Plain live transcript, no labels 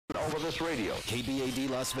Over this radio. KBAD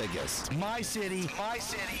Las Vegas. My city. My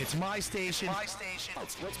city. It's my station. My station.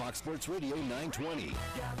 Fox Sports Radio 920.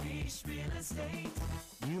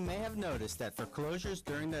 You may have noticed that foreclosures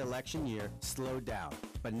during the election year slowed down,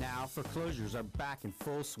 but now foreclosures are back in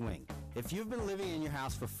full swing. If you've been living in your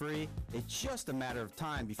house for free, it's just a matter of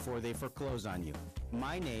time before they foreclose on you.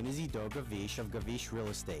 My name is Ido Gavish of Gavish Real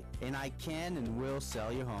Estate, and I can and will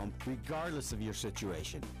sell your home regardless of your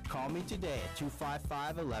situation. Call me today at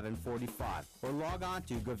 255-1145 or log on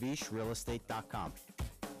to gavishrealestate.com.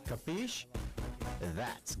 Capiche?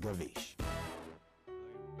 That's Gavish.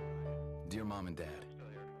 Dear Mom and Dad,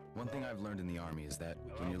 one thing I've learned in the Army is that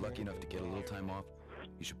when you're lucky enough to get a little time off,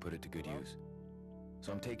 you should put it to good use.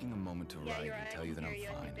 So I'm taking a moment to write and tell you that I'm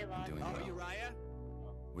fine and doing well.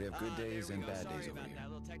 We have good days and bad days over here.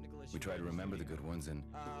 We try to remember the good ones and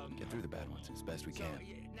get through the bad ones as best we can.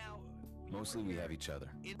 Mostly we have each other,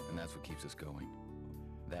 and that's what keeps us going.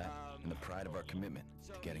 That and the pride of our commitment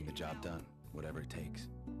to getting the job done, whatever it takes.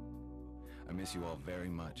 I miss you all very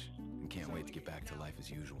much and can't wait to get back to life as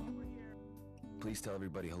usual. Please tell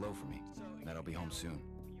everybody hello for me, and that I'll be home soon.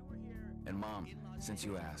 And Mom, since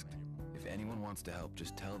you asked, if anyone wants to help,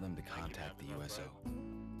 just tell them to contact the USO.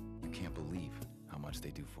 You can't believe how much they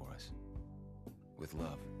do for us. With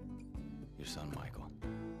love, your son Michael.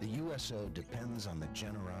 The USO depends on the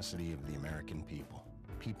generosity of the American people.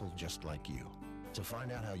 People just like you. To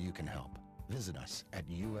find out how you can help, visit us at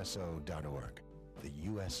uso.org. The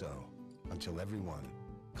USO, until everyone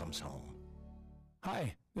comes home.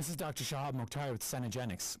 Hi, this is Dr. Shahab Mokhtar with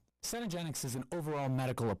Cenogenics. Cenogenics is an overall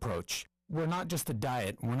medical approach. We're not just a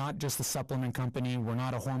diet, we're not just a supplement company, we're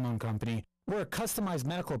not a hormone company. We're a customized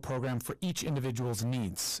medical program for each individual's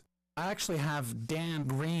needs. I actually have Dan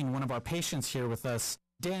Green, one of our patients, here with us.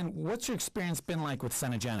 Dan, what's your experience been like with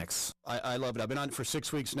Cenogenics? I love it. I've been on it for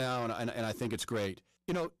 6 weeks now, and I think it's great.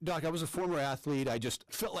 You know, Doc, I was a former athlete. I just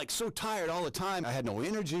felt like so tired all the time. I had no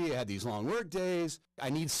energy. I had these long work days. I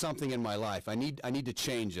need something in my life. I need to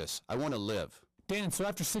change this. I want to live. Dan, so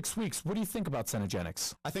after 6 weeks, what do you think about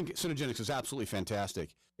Cenogenics? I think Cenogenics is absolutely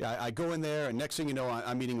fantastic. Yeah, I go in there, and next thing you know,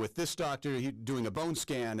 I'm meeting with this doctor, doing a bone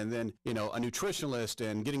scan, and then, you know, a nutritionalist,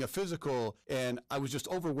 and getting a physical, and I was just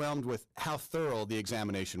overwhelmed with how thorough the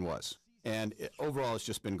examination was. And overall, it's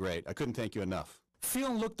just been great. I couldn't thank you enough. Feel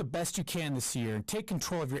and look the best you can this year and take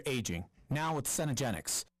control of your aging, now with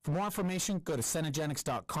Cenogenics. For more information, go to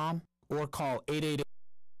Cenogenics.com or call 888.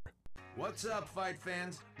 What's up, fight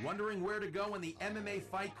fans? Wondering where to go when the MMA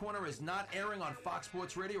Fight Corner is not airing on Fox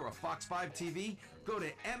Sports Radio or Fox 5 TV? Go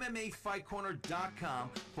to MMAFightCorner.com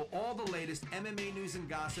for all the latest MMA news and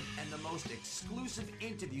gossip and the most exclusive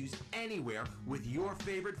interviews anywhere with your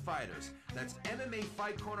favorite fighters. That's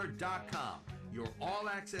MMAFightCorner.com, your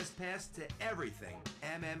all-access pass to everything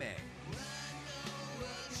MMA.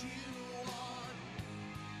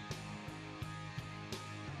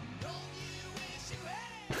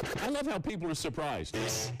 I love how people are surprised.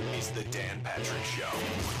 This is the Dan Patrick Show.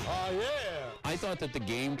 Oh, yeah. I thought that the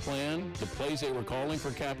game plan, the plays they were calling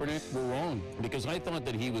for Kaepernick were wrong because I thought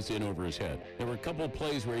that he was in over his head. There were a couple of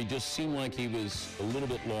plays where he just seemed like he was a little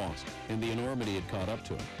bit lost, and the enormity had caught up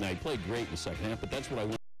to him. Now, he played great in the second half, but that's what I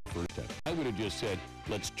wanted first half. I would have just said,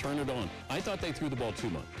 let's turn it on. I thought they threw the ball too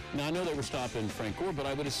much. Now, I know they were stopping Frank Gore, but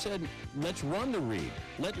I would have said, let's run the read.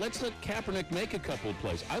 Let's let Kaepernick make a couple of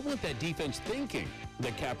plays. I want that defense thinking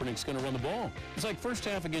that Kaepernick's going to run the ball. It's like first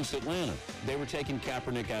half against Atlanta. They were taking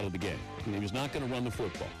Kaepernick out of the game, and he was not going to run the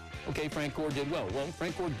football. Okay, Frank Gore did well. Well,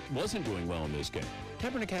 Frank Gore wasn't doing well in this game.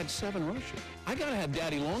 Kaepernick had 7 rushes. I got to have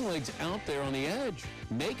Daddy Longlegs out there on the edge,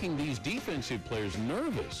 making these defensive players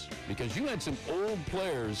nervous because you had some old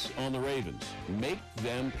players on the Ravens. Make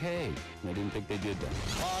them pay. I didn't think they did that.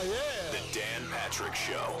 Oh, yeah. The Dan Patrick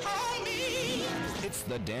Show. It's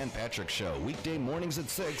the Dan Patrick Show, weekday mornings at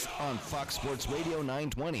 6 on Fox Sports Radio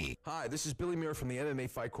 920. Hi, this is Billy Muir from the MMA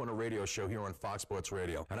Fight Corner radio show here on Fox Sports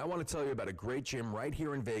Radio. And I want to tell you about a great gym right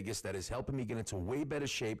here in Vegas that is helping me get into way better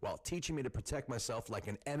shape while teaching me to protect myself like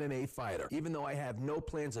an MMA fighter, even though I have no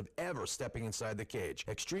plans of ever stepping inside the cage.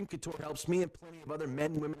 Extreme Couture helps me and plenty of other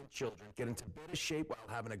men, women, and children get into better shape while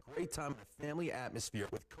having a great time in a family atmosphere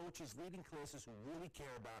with coaches leading classes who really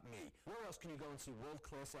care about me. Where else can you go and see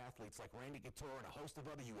world-class athletes like Randy Couture and a host of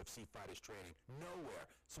other UFC fighters training? Nowhere.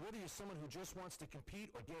 So whether you're someone who just wants to compete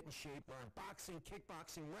or get in shape, learn boxing,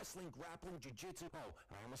 kickboxing, wrestling, grappling, jiu-jitsu. Oh,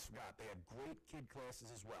 I almost forgot. They have great kid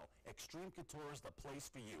classes as well. Extreme Couture is the place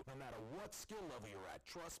for you. No matter what skill level you're at,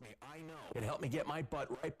 trust me, I know. It helped me get my butt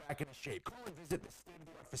right back into shape. Call and visit the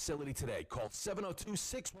state-of-the-art facility today. Call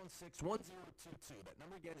 702-616-1022. That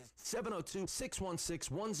number again is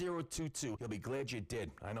 702-616-1022. You'll be glad you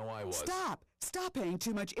did. I know I was. Stop! Stop paying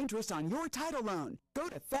too much interest on your title loan. Go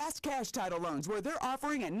to Fast Cash Title Loans, where they're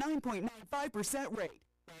offering a 9.95% rate.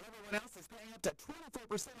 While everyone else is paying up to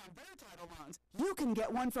 24% on their title loans, you can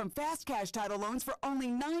get one from Fast Cash Title Loans for only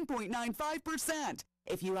 9.95%.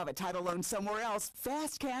 If you have a title loan somewhere else,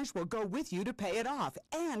 Fast Cash will go with you to pay it off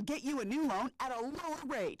and get you a new loan at a lower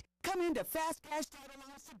rate. Come into Fast Cash Title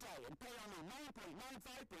Loans today and pay only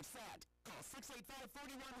 9.95%. Call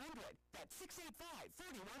 685-4100. That's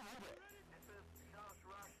 685-4100.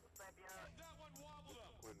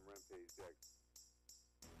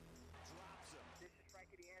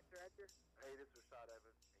 Hey, this is Rashad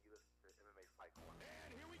Evans, and you listen to MMA Fight Corner.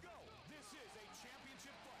 And here we go. This is a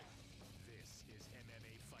championship fight. This is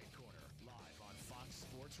MMA Fight Corner, live on Fox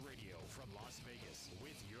Sports Radio from Las Vegas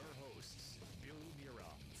with your hosts, Billy Mira,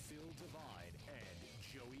 Phil Divine, and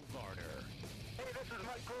Joey Varner. Hey, this is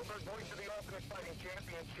Mike Goldberg, voice of the Ultimate Fighting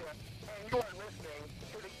Championship, and you are listening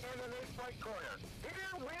to the MMA Fight Corner.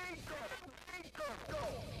 Here we go. Go.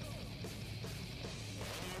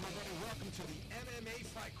 Hey everybody, welcome to the MMA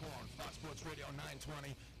Fight Corner on Fox Sports Radio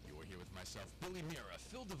 920. You are here with myself, Billy Mira,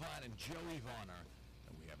 Phil Divine, and Joey Varner.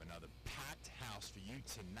 And we have another packed house for you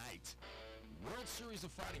tonight. World Series of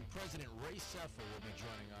Fighting President Ray Sefo will be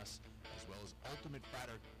joining us, as well as Ultimate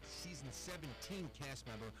Fighter Season 17 cast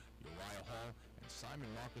member Uriah Hall, and Simon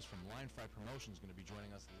Marcus from Lion Fight Promotions is going to be joining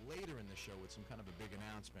us later in the show with some kind of a big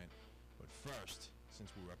announcement. But first,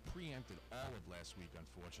 since we were preempted all of last week,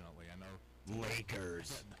 unfortunately, I know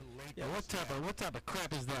Lakers. Lakers. Yeah, what type of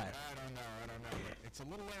crap is that? I don't know. It's a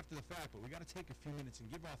little after the fact, but we got to take a few minutes and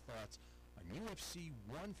give our thoughts on UFC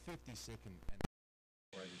 156 and that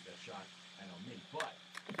shot and on me, but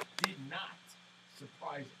did not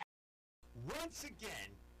surprise. Once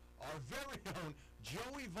again, our very own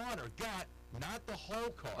Joey Varner got not the whole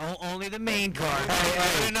card. Oh, only the main card.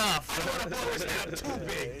 Hey, enough. I don't want to blow this down too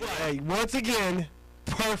big, but Hey, once again,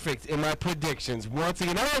 perfect in my predictions. Once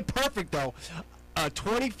again, not only perfect though, a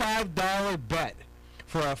 $25 bet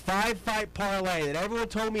for a 5-fight parlay that everyone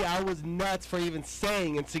told me I was nuts for even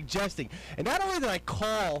saying and suggesting. And not only did I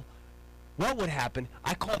call what would happen,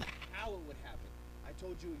 I called how it would happen. I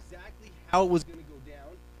told you exactly how it was going to go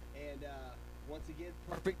down. And once again,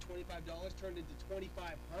 perfect $25 turned into $2,500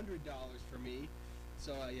 for me.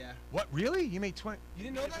 So, yeah. what, really? You made 20? You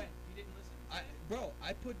didn't know that? You didn't listen? Bro,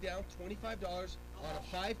 I put down $25 on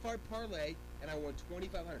a 5-fight parlay, and I won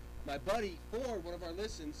 $2,500. My buddy Ford, one of our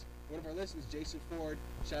listens, Jason Ford,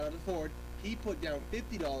 shout out to Ford, he put down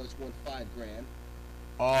 $50, won $5 grand.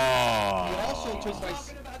 Oh. He also took my.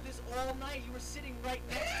 Talking about this all night. You were sitting right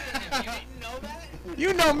next to him. You didn't know that?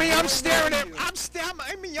 You know me. I'm staring at.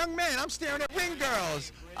 I'm a young man. I'm staring at ring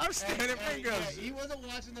girls. I'm staring at ring girls. Yeah, he wasn't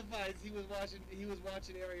watching the fights. He was watching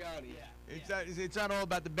Ariani. Yeah. It's not all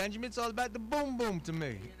about the Benjamin. It's all about the boom boom to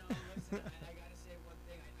me. You know, listen, I gotta say one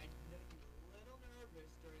thing. I know you were a little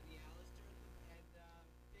nervous during the Alistair and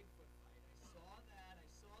Bigfoot fight. I saw that. I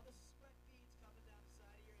saw the sweat beads coming down the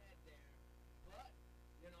side of your head there. But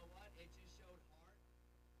you know what? It just showed heart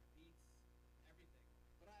beats everything.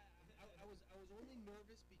 But I was only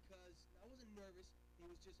nervous because I wasn't nervous. It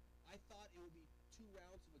was just I thought it would be 2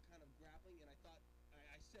 rounds of a kind of grappling, and I thought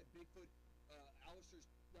I said Bigfoot, Alistair's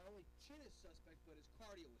not only chin is suspect, but his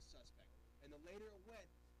cardio was suspect. And the later it went,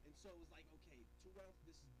 and so it was like, okay, 2 rounds.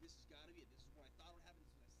 This has got to be it. This is what I thought would happen.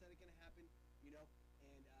 This is what I said it gonna happen. You know,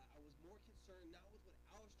 and I was more concerned not with what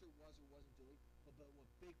Alistair was or wasn't doing, but what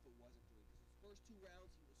Bigfoot wasn't doing. Because his first 2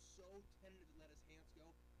 rounds, he was so tentative to let his hands go.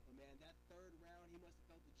 But man, that 3rd round, he must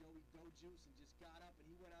have felt the Joey Go juice and just got up and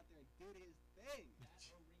he went out there and did his thing. That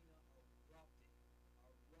arena erupted when Bigfoot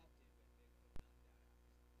knocked out Alistair.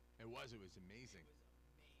 It was amazing. It was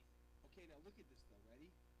amazing. Okay, now look at this though. Ready?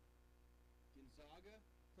 Gonzaga,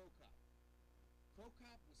 Krokop.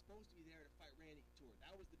 Krokop was supposed to be there to fight Randy Couture.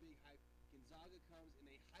 That was the big hype. Gonzaga comes and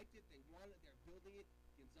they hyped it. They wanted it. They're building it.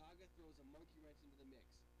 Gonzaga throws a monkey wrench into the mix.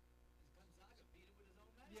 Gonzaga beat it with his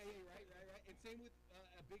own match? Yeah, right. And same with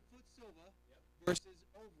Bigfoot Silva versus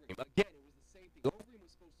Overeem. Again, it was the same thing. Overeem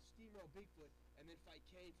was supposed to steamroll Bigfoot and then fight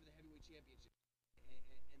Kane for the heavyweight championship.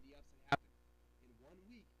 And the upset happened. In 1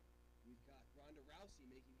 week, we've got Ronda Rousey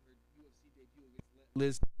making her UFC debut against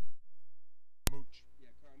Liz Mooch.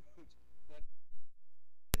 Yeah, Carl Mooch. But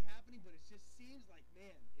it's happening, but it just seems like,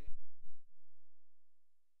 man.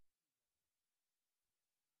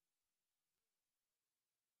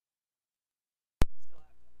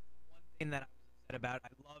 One thing that I was upset about,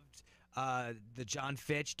 I loved the John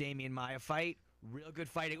Fitch, Damian Maia fight. Real good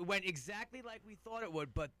fight. It went exactly like we thought it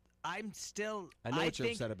would, but I'm still. I know what you're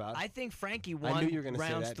upset about. I think Frankie won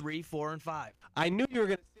rounds 3, 4, and 5. I knew you were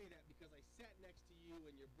going to say that because I sat next to you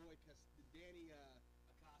and your boy,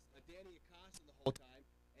 Danny Acosta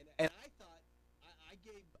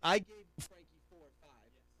I gave Frankie 4 and 5,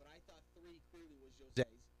 but I thought 3 clearly was Jose's,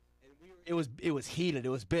 and it was heated. It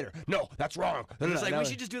was bitter. No, that's wrong. It's like we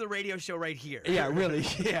should just do the radio show right here. Yeah, really,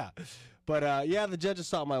 yeah. But yeah, the judges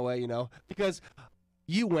saw it my way, because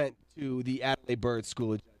you went to the Adelaide Bird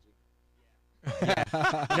School of Judging.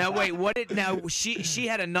 Now wait, she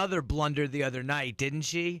had another blunder the other night, didn't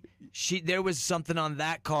she? There was something on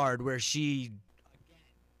that card where she.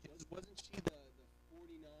 Wasn't she the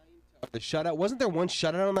 49? The shutout. Wasn't there one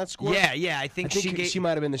shutout on that score? Yeah. I think she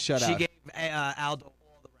might have been the shutout. She gave Aldo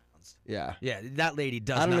all the rounds. Yeah. Yeah, that lady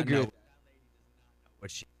does I don't not agree know with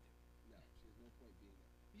what she. No, she has no point being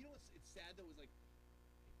there. You know what's sad though is like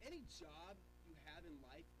any job you have in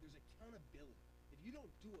life, there's accountability. If you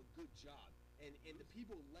don't do a good job, and the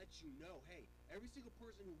people let you know, hey, every single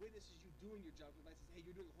person who witnesses you doing your job, says, hey,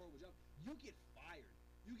 you're doing a horrible job, you get fired,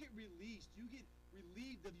 you get released, you get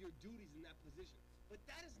relieved of your duties in that position. But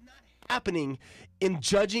that is not happening in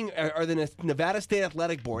judging or the Nevada State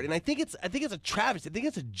Athletic Board, and I think it's a travesty. I think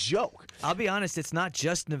it's a joke. I'll be honest, it's not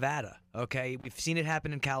just Nevada. Okay, we've seen it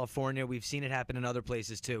happen in California. We've seen it happen in other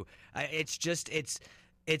places too. It's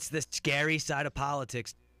the scary side of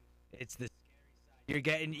politics. It's the scary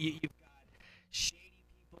side. You've got shady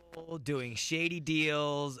people doing shady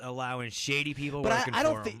deals, allowing shady people working I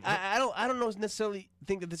don't for think them. I don't necessarily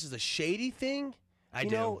think that this is a shady thing. I you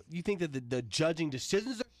do. know, you think that the judging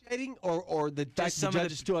decisions are shady, or the fact that the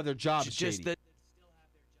judges still have their jobs is shady? Just that they still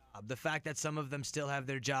have their job. The fact that some of them still have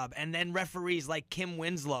their job, and then referees like Kim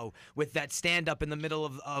Winslow with that stand up in the middle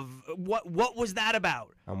of what was that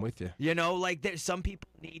about? I'm with you. You know, like some people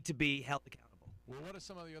need to be held accountable. Well, what are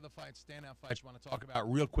some of the other fights, standout fights you want to talk about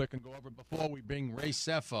real quick and go over before we bring Ray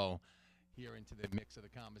Sefo here into the mix of the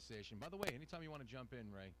conversation? By the way, anytime you want to jump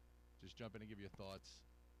in, Ray, just jump in and give your thoughts,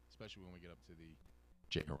 especially when we get up to the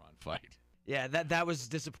J-Ron fight. Yeah, that was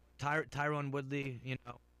disappointing. Tyron Woodley, you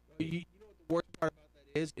know. You know what the worst part about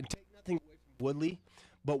that is? And take nothing away from Woodley,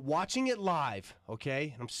 but watching it live,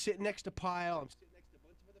 okay? And I'm sitting next to Pyle. I'm sitting next to a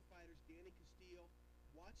bunch of other fighters, Danny Castillo.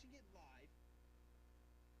 Watching it live,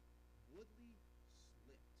 Woodley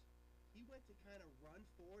slipped. He went to kind of run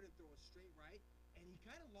forward and throw a straight right, and he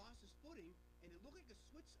kind of lost his footing, and it looked like a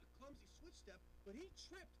clumsy switch step, but he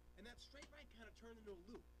tripped, and that straight right kind of turned into a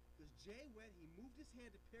loop. Because Jay went, he moved his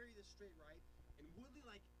hand to parry this straight right, and Woodley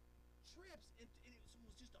trips, and it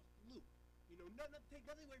was just a fluke. You know, take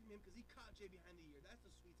nothing away from him because he caught Jay behind the ear. That's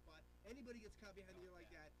the sweet spot. Anybody gets caught behind the ear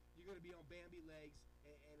like that, you're going to be on Bambi legs,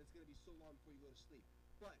 and it's going to be so long before you go to sleep.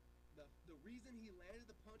 But the reason he landed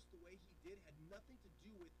the punch the way he did had nothing to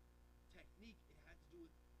do with technique. It had to do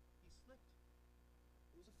with he slipped.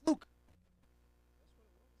 It was a fluke. That's what it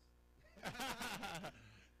was.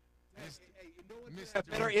 Hey, no one has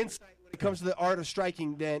better insight when it comes to the art of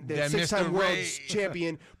striking than six-time world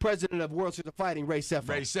champion, president of World Series of Fighting, Ray Sefo.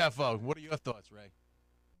 Ray Sefo, what are your thoughts, Ray?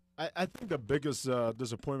 I think the biggest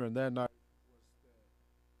disappointment that night was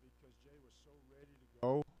because Jay was so ready to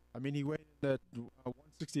go. I mean, he weighed in at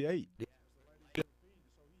 168. Yeah. So he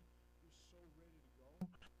was so ready to go.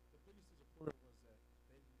 The biggest disappointment was that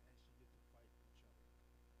they didn't actually get to fight each other.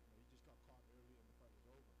 You know, he just got caught early and the fight was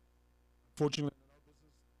over. Unfortunately,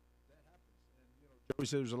 Joey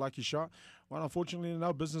said it was a lucky shot. Well, unfortunately, in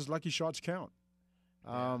our business, lucky shots count.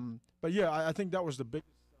 But yeah, I think that was the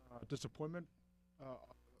biggest disappointment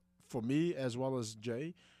for me as well as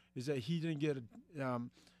Jay, is that he didn't get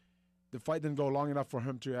the fight didn't go long enough for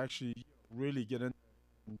him to actually really get in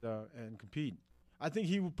and compete. I think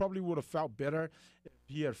he probably would have felt better if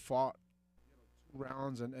he had fought 2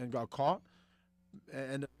 rounds and got caught,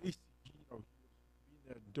 and at least he was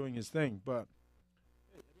there doing his thing. But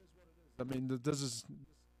I mean, this is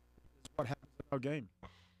what happens in our game.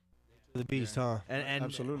 The beast, huh? And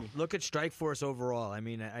absolutely. Look at Strikeforce overall. I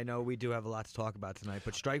mean, I know we do have a lot to talk about tonight,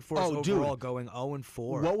 but Strikeforce overall going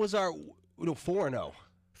 0-4. What was our 4-0?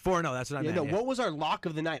 4-0, that's what I meant. What was our lock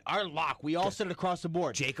of the night? Our lock. We all said it across the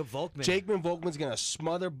board. Jacob Volkman. Jacob Volkman's going to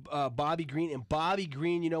smother Bobby Green. And Bobby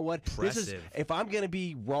Green, you know what? Impressive. If I'm going to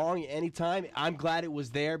be wrong anytime, I'm glad it was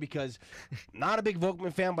there because not a big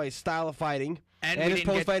Volkman fan by his style of fighting. And his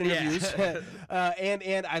post-fight interviews.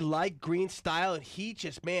 And I like Green's style. And he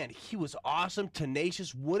just, man, he was awesome,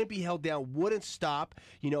 tenacious, wouldn't be held down, wouldn't stop.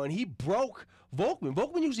 You know, and he broke Volkman.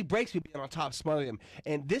 Volkman usually breaks people on top, smothering them.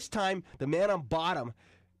 And this time, the man on bottom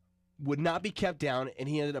would not be kept down, and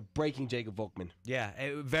he ended up breaking Jacob Volkman. Yeah,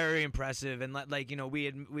 very impressive. And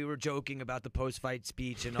we were joking about the post-fight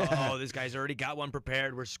speech, and this guy's already got one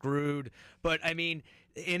prepared. We're screwed. But I mean,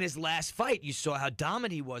 in his last fight, you saw how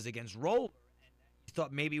dominant he was against Roller. You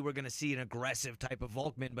thought maybe we're going to see an aggressive type of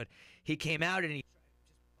Volkman, but he came out and he just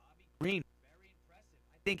Bobby Green, very impressive.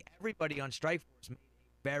 I think everybody on Strikeforce made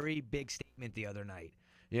very big statement the other night,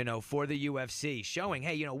 for the UFC, showing,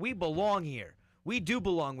 hey, we belong here. We do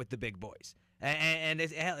belong with the big boys. And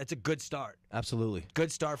it's a good start. Absolutely.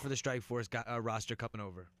 Good start for the Strikeforce roster coming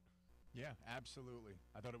over. Yeah, absolutely.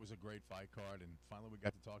 I thought it was a great fight card, and finally we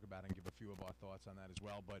got to talk about it and give a few of our thoughts on that as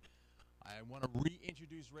well. But I want to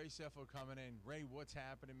reintroduce Ray Sefo coming in. Ray, what's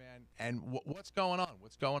happening, man? And what's going on?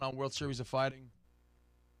 What's going on, World Series of Fighting?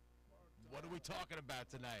 What are we talking about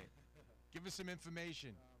tonight? Give us some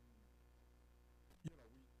information.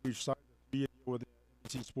 We've signed a 3-year deal with the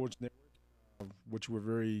NBC Sports Network, which we're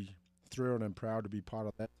very thrilled and proud to be part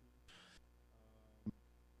of that.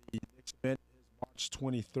 The next event is March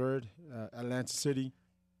 23rd, Atlantic City,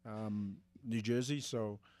 New Jersey.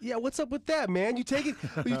 So yeah, what's up with that, man? You're taking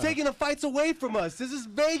the fights away from us. This is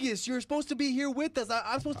Vegas. You're supposed to be here with us.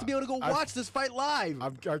 I'm supposed to be able to go watch this fight live.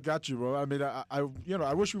 I got you, bro. I mean,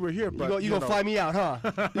 I wish we were here, but you gonna fly me out, huh?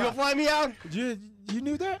 You gonna fly me out? You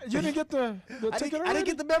knew that? You didn't get the ticket already? I didn't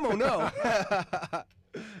get the memo. No.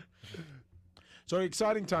 So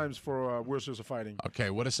exciting times for World Series of Fighting. Okay,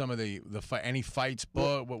 what are some of the any fights?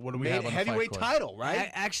 What do we have on the heavyweight fight card? title,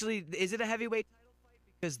 right? Actually, is it a heavyweight title fight?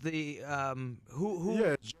 Because the who?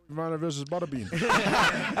 Yeah, Gemini versus Butterbean.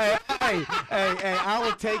 hey, I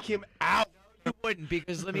will take him out. You wouldn't,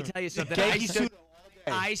 because let me tell you something.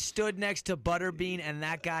 I stood next to Butterbean, and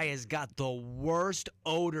that guy has got the worst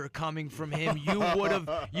odor coming from him. You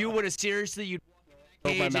would have seriously, you'd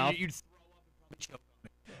walk in and you'd throw up and probably choke.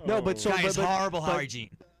 No, but guy's horrible hygiene.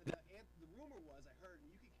 The rumor was, I heard, and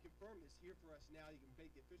you can confirm this here for us now, you can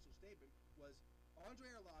make the official statement, was Andre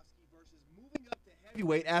Arlovsky versus moving up to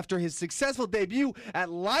heavyweight after his successful debut at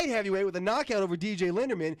light heavyweight with a knockout over DJ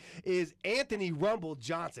Linderman is Anthony Rumble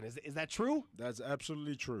Johnson. Is that true? That's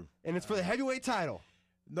absolutely true. And it's for the heavyweight title?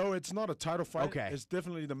 No, it's not a title fight. Okay. It's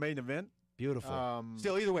definitely the main event. Beautiful.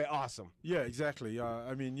 Still, either way, awesome. Yeah, exactly.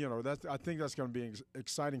 I mean, I think that's going to be an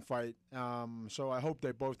exciting fight. So I hope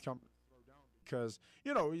they both come down because,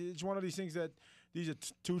 it's one of these things that these are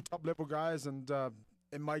two top-level guys, and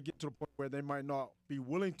it might get to the point where they might not be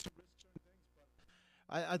willing to risk certain things.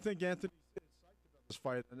 But I think Anthony is psyched about this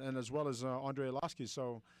fight, and as well as Andre Arlovsky.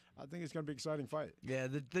 So I think it's going to be an exciting fight. Yeah,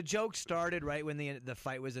 the joke started right when the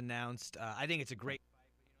fight was announced. I think it's a great fight.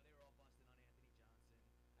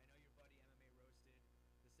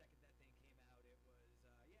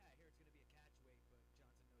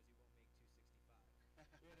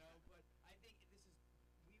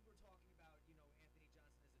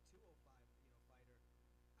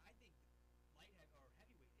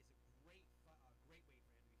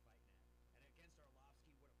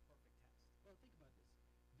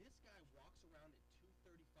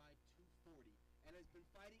 And has been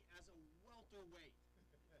fighting as a welterweight.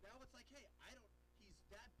 Now it's like, hey, he's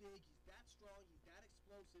that big, he's that strong, he's that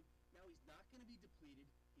explosive. Now he's not going to be depleted.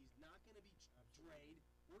 He's not going to be drained.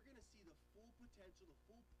 We're going to see the full potential, the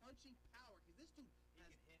full punching power, because this dude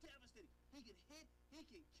is devastating. He can hit, he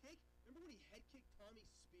can kick. Remember when he head kicked Tommy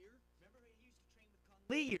Spear? Remember he used to train with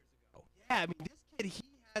Lee years ago. Yeah, I mean, this kid,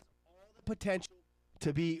 he has all the potential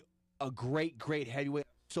to be a great heavyweight.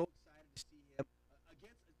 I'm so excited to see him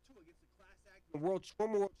against the class act,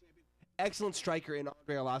 former world champion, excellent striker in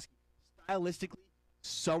Andre Arlovsky. Stylistically,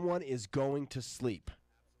 someone is going to sleep.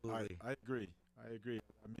 Absolutely. I agree. I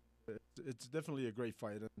mean, it's definitely a great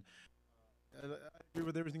fight, and I agree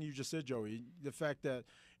with everything you just said, Joey. The fact that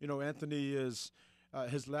Anthony is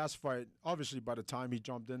his last fight, obviously by the time he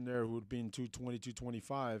jumped in there, would have been 220,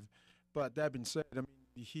 225. But that being said, I mean,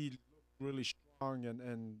 he looked really strong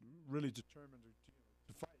and really determined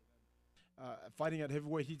to fight. Fighting at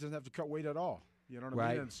heavyweight, he doesn't have to cut weight at all. You know what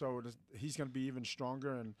I mean? And so he's going to be even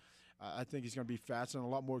stronger, and I think he's going to be faster and a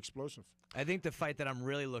lot more explosive. I think the fight that I'm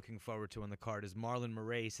really looking forward to on the card is Marlon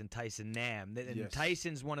Moraes and Tyson Nam. And Yes.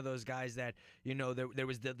 Tyson's one of those guys that, there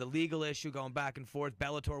was the legal issue going back and forth.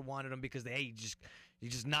 Bellator wanted him because he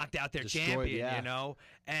just knocked out their champion,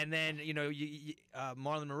 And then,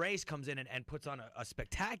 Marlon Moraes comes in and puts on a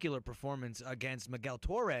spectacular performance against Miguel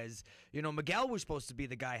Torres. Miguel was supposed to be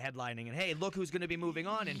the guy headlining, and hey, look who's going to be moving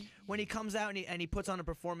on. And when he comes out and he puts on a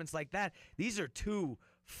performance like that, these are two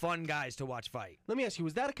fun guys to watch fight. Let me ask you,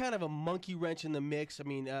 was that a kind of a monkey wrench in the mix? I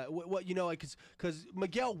mean, because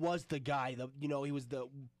Miguel was the guy. He was the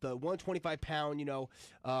 125-pound,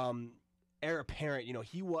 heir apparent.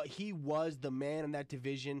 He was the man in that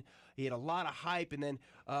division. He had a lot of hype, and then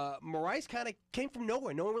Moraes kind of came from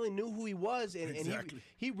nowhere. No one really knew who he was, and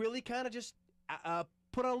he really kind of just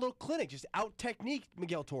put on a little clinic, just out-techniqued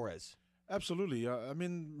Miguel Torres. Absolutely. I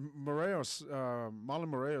mean, Marlon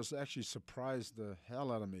Moraes actually surprised the hell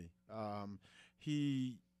out of me.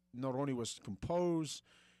 He not only was composed,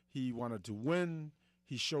 he wanted to win.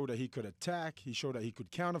 He showed that he could attack. He showed that he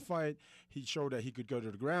could counterfight. He showed that he could go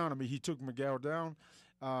to the ground. I mean, he took Miguel down.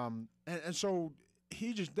 And so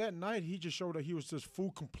he just, that night, he just showed that he was this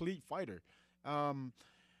full, complete fighter.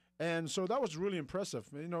 And so that was really impressive.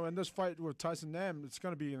 You know, and this fight with Tyson Nam, it's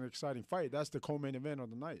going to be an exciting fight. That's the co-main event of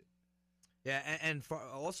the night. Yeah, and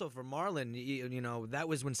also for Marlon, you know, that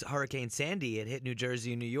was when Hurricane Sandy had hit New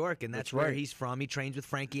Jersey and New York, and that's where right. he's from. He trains with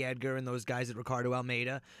Frankie Edgar and those guys at Ricardo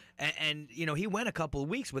Almeida. And you know, he went a couple of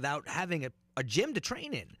weeks without having a gym to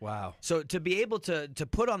train in. Wow. So to be able to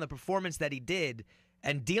put on the performance that he did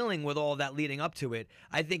and dealing with all that leading up to it,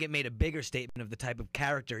 I think it made a bigger statement of the type of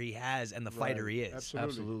character he has and the fighter he is.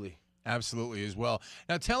 Absolutely. Absolutely as well.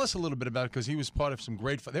 Now tell us a little bit about it, because he was part of some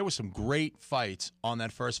great. There were some great fights on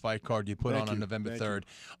that first fight card you put on November 3rd.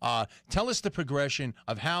 Tell us the progression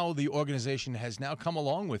of how the organization has now come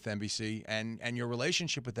along with NBC and your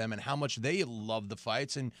relationship with them, and how much they love the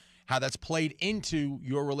fights, and how that's played into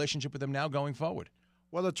your relationship with them now going forward.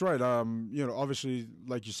 Well, that's right. You know, obviously,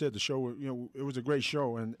 like you said, the show, you know, it was a great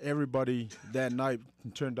show, and everybody that night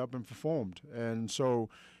turned up and performed. And so,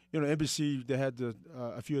 you know, NBC, they had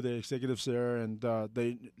a few of the executives there, and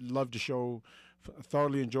they loved the show,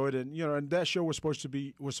 thoroughly enjoyed it. And, you know, and that show was supposed to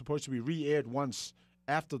be re-aired once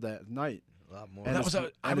after that night. A lot more.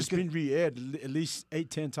 And it's been re-aired at least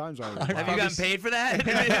 8-10 times already. Have you gotten paid for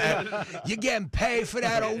that? You getting paid for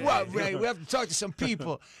that or what, Ray? We have to talk to some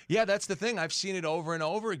people. Yeah, that's the thing. I've seen it over and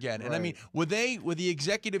over again. And I mean, were the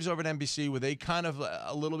executives over at NBC, were they kind of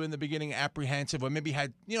a little bit in the beginning apprehensive, or maybe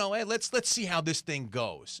had, you know, hey, let's see how this thing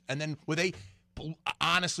goes? And then were they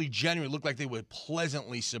honestly, genuinely looked like they were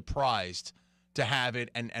pleasantly surprised to have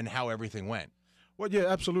it and how everything went? Well, yeah,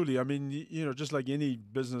 absolutely. I mean, you know, just like any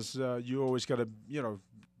business, you always got to, you know,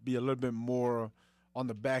 be a little bit more on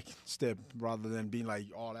the back step rather than being like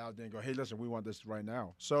all out there and go, hey, listen, we want this right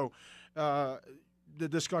now. So the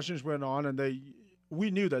discussions went on, and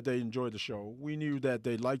we knew that they enjoyed the show. We knew that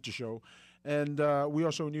they liked the show. And we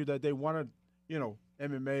also knew that they wanted, you know,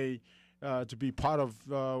 MMA to be part of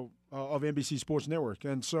NBC Sports Network.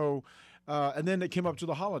 And so, and then they came up to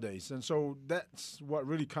the holidays. And so that's what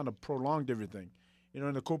really kind of prolonged everything. You know,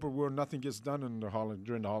 in the corporate world, nothing gets done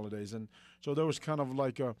during the holidays. And so there was kind of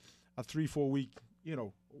like a 3-4 week, you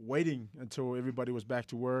know, waiting until everybody was back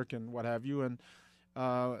to work and what have you.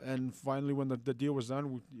 And finally, when the deal was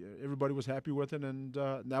done, everybody was happy with it, and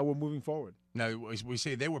now we're moving forward. Now, we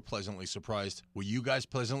say they were pleasantly surprised. Were you guys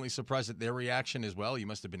pleasantly surprised at their reaction as well? You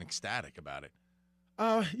must have been ecstatic about it.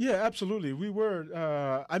 Yeah, absolutely. We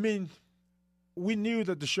were. I mean, we knew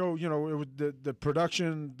that the show, you know, it was the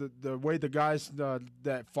production, the way the guys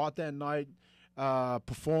that fought that night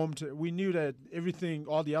performed. We knew that everything,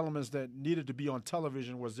 all the elements that needed to be on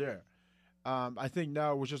television was there. I think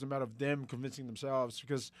now it was just a matter of them convincing themselves,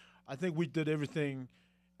 because I think we did everything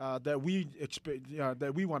that we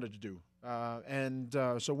that we wanted to do.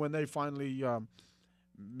 So when they finally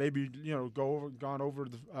maybe, you know, gone over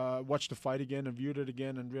watched the fight again and viewed it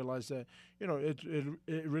again and realized that, you know, it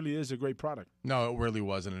really is a great product. No, it really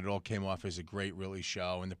was, and it all came off as a great, really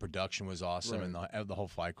show, and the production was awesome, and the whole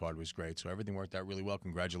fight card was great. So everything worked out really well.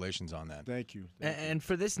 Congratulations on that. Thank you. And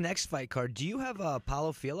for this next fight card, do you have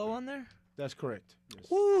Paulo Filho on there? That's correct. Yes.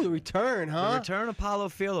 Ooh, the return, huh? The return of Paulo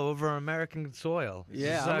Filho over American soil.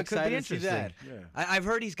 Yeah, I'm excited to see that. Yeah. I've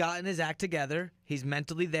heard he's gotten his act together. He's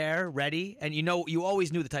mentally there, ready, and you know, you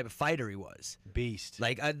always knew the type of fighter he was. Beast.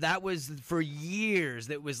 Like that was for years.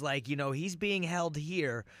 That was like, you know, he's being held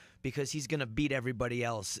here because he's gonna beat everybody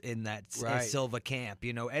else in that Silva camp.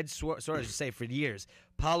 You know, Ed Suarez used to say for years,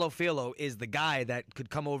 Paulo Filho is the guy that could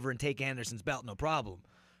come over and take Anderson's belt, no problem.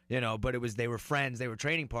 You know, but they were friends, they were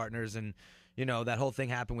training partners, and, you know, that whole thing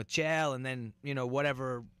happened with Chael, and then, you know,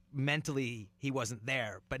 whatever, mentally he wasn't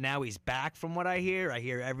there. But now he's back from what I hear.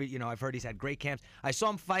 I've heard he's had great camps. I saw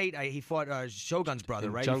him fight. He fought Shogun's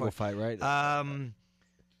brother, right? Jungle fight, right?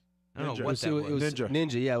 I don't know what that was. It was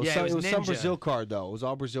Ninja, yeah. It was some Ninja. Brazil card, though. It was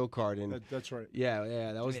all Brazil card. And That's right. Yeah,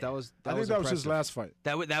 that was I think impressive. that was his last fight.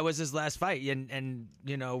 That was his last fight, and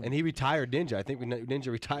you know. And he retired Ninja. I think Ninja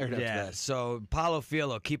retired after that. So Paulo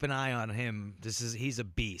Filho, keep an eye on him. He's a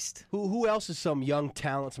beast. Who else is some young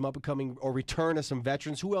talent, some up and coming, or return of some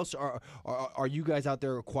veterans? Who else are you guys out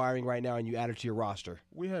there acquiring right now and you added to your roster?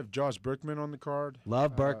 We have Josh Berkman on the card.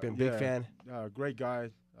 Love Berkman, big fan. Great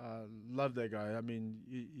guy. Love that guy. I mean,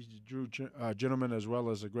 he's a true gentleman as well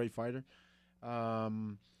as a great fighter.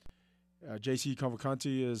 JC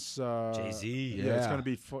Cavalcanti is JZ. Yeah, it's going to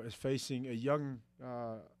be facing a young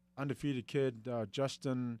undefeated kid,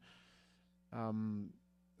 Justin.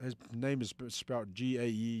 His name is spelled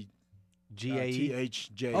Gae. G-A-E?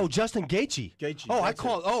 T-H-J. Oh, Justin Gaethje. Gaethje.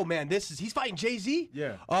 Oh man, he's fighting Jay-Z?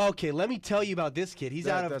 Yeah. Okay, let me tell you about this kid. He's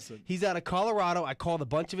out of Colorado. I called a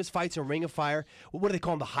bunch of his fights in Ring of Fire. What do they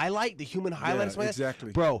call him? The highlight? The human highlight? Yeah,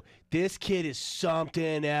 exactly. Bro, this kid is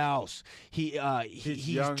something else. He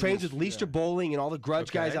trains with Leister Bowling and all the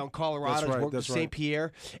grudge guys out in Colorado. He's worked with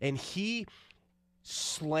St-Pierre. And he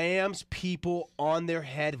slams people on their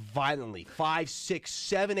head violently 5, 6,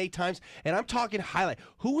 7, 8 times, and I'm talking highlight.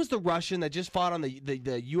 Who was the Russian that just fought on the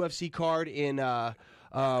UFC card in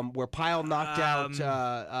where Pyle knocked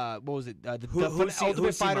out what was it, the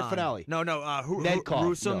Ultimate Fighter finale? No,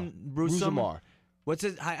 Rusumar. What's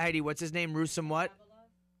his Heidi? What's his name? Rusum what?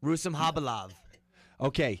 Rusum Habalov.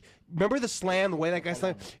 Okay, remember the slam? The way that guy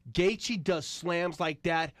slammed. Gaethje does slams like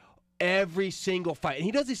that every single fight. And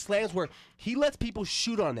he does these slams where he lets people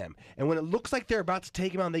shoot on them. And when it looks like they're about to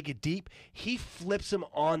take him out and they get deep, he flips them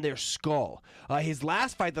on their skull. His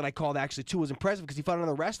last fight that I called actually too was impressive because he fought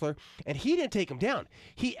another wrestler and he didn't take him down.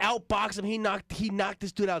 He outboxed him. He knocked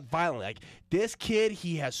this dude out violently. Like, this kid,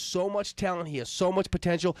 he has so much talent. He has so much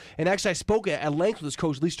potential. And actually, I spoke at length with his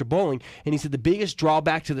coach, Leister Bowling, and he said the biggest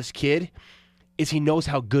drawback to this kid is he knows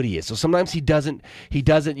how good he is. So sometimes he doesn't, he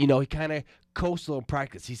kind of coasts a little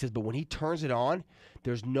practice. He says, but when he turns it on,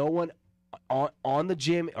 there's no one on the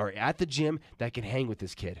gym or at the gym that can hang with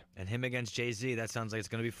this kid. And him against Jay-Z, that sounds like it's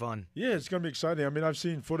going to be fun. Yeah, it's going to be exciting. I mean, I've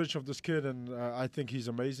seen footage of this kid, and I think he's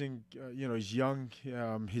amazing. He's young.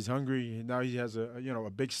 He's hungry. Now he has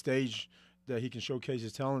a big stage that he can showcase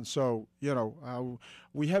his talent. So,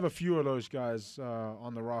 we have a few of those guys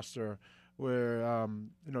on the roster where, I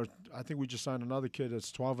think we just signed another kid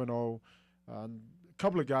that's 12-0, a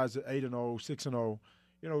couple of guys at 8-0,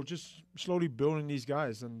 6-0, just slowly building these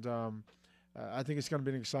guys. And I think it's going to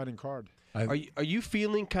be an exciting card. Are you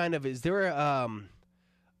feeling kind of, is there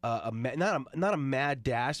not a mad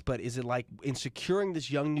dash, but is it like in securing this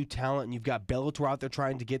young new talent, and you've got Bellator out there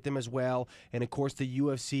trying to get them as well, and of course the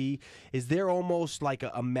UFC, is there almost like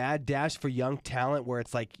a mad dash for young talent where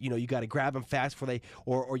it's like, you got to grab them fast before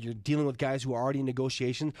or you're dealing with guys who are already in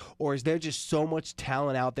negotiations, or is there just so much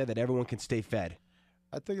talent out there that everyone can stay fed?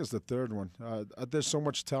 I think it's the third one. There's so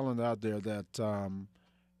much talent out there that,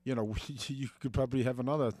 you could probably have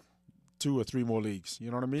another 2 or 3 more leagues.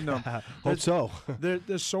 You know what I mean? Hope so.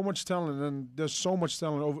 There's so much talent, and there's so much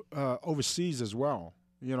talent overseas as well.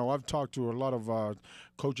 I've talked to a lot of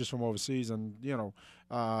coaches from overseas, and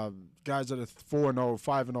guys that are 4-0,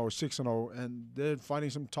 5-0, 6-0, and they're fighting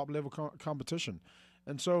some top level competition.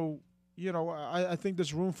 And so, I think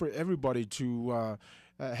there's room for everybody to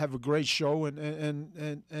have a great show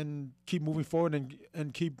and keep moving forward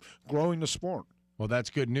and keep growing the sport. Well, that's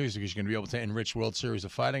good news because you're going to be able to enrich World Series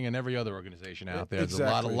of Fighting and every other organization out there. Exactly.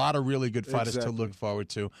 There's a lot of really good fighters to look forward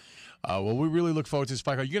to. Well, we really look forward to this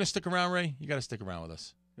fight. Are you going to stick around, Ray? You got to stick around with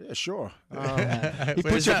us. Yeah, sure. He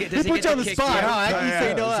puts you on the spot, huh? I can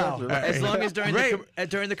say no out. As long as during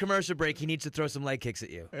the commercial break, he needs to throw some leg kicks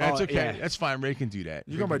at you. That's okay. Yeah. That's fine. Ray can do that.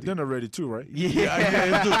 You got my dinner ready too, right?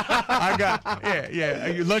 I got.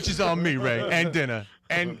 Your lunch is on me, Ray, and dinner.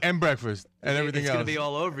 And breakfast and everything else. It's going to be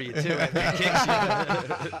all over you, too.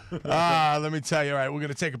 Let me tell you. All right, we're going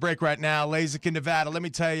to take a break right now. LASIK in Nevada. Let me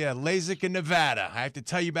tell you, LASIK in Nevada. I have to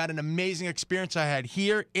tell you about an amazing experience I had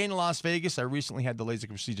here in Las Vegas. I recently had the LASIK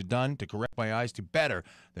procedure done to correct my eyes to better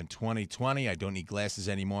than 20/20. I don't need glasses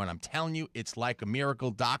anymore, and I'm telling you, it's like a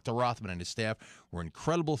miracle. Dr. Rothman and his staff were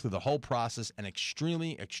incredible through the whole process and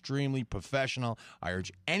extremely, extremely professional. I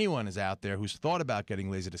urge anyone who's out there who's thought about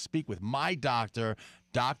getting LASIK to speak with my doctor,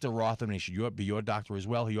 Dr. Rothman. He should be your doctor as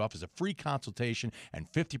well. He offers a free consultation and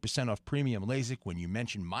 50% off premium LASIK when you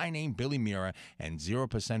mention my name, Billy Mira, and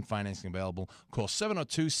 0% financing available. Call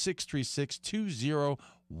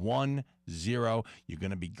 702-636-2010. You're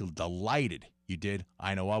going to be delighted you did.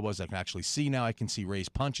 I know I was. I can actually see now. I can see Ray's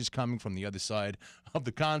punches coming from the other side of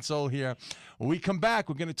the console here. When we come back,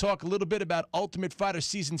 we're going to talk a little bit about Ultimate Fighter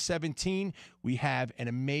Season 17. We have an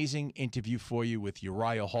amazing interview for you with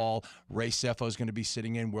Uriah Hall. Ray Sefo is going to be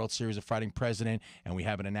sitting in, World Series of Fighting president, and we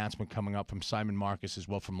have an announcement coming up from Simon Marcus as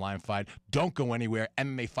well from Lion Fight. Don't go anywhere.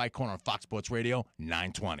 MMA Fight Corner on Fox Sports Radio,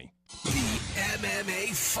 920. The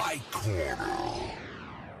MMA Fight Corner.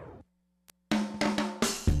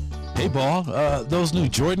 Hey, Ball, those new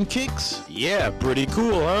Jordan kicks? Yeah, pretty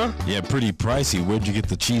cool, huh? Yeah, pretty pricey. Where'd you get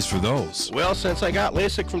the cheese for those? Well, since I got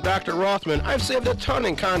LASIK from Dr. Rothman, I've saved a ton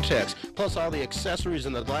in contacts, plus all the accessories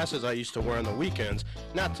and the glasses I used to wear on the weekends,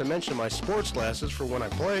 not to mention my sports glasses for when I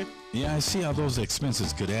play. Yeah, I see how those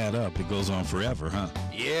expenses could add up. It goes on forever, huh?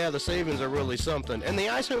 Yeah, the savings are really something, and the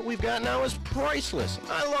eyesight we've got now is priceless.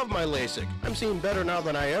 I love my LASIK. I'm seeing better now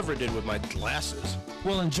than I ever did with my glasses.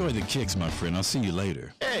 Well, enjoy the kicks, my friend. I'll see you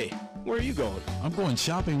later. Hey, where are you going? I'm going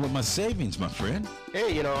shopping with my savings, my friend.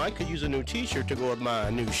 Hey, I could use a new t-shirt to go with my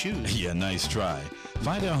new shoes. Yeah, nice try.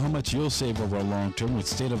 Find out how much you'll save over a long term with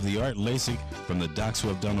state-of-the-art LASIK from the docs who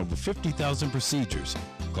have done over 50,000 procedures.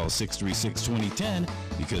 Call 636-2010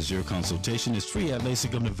 because your consultation is free at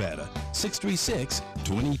LASIK of Nevada.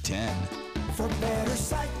 636-2010. For better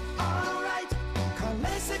sight, all right, call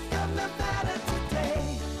LASIK of Nevada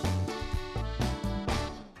today.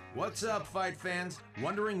 What's up, fight fans?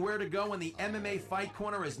 Wondering where to go when the MMA Fight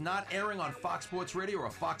Corner is not airing on Fox Sports Radio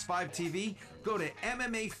or Fox 5 TV? Go to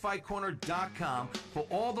MMAFightCorner.com for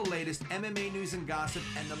all the latest MMA news and gossip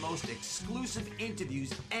and the most exclusive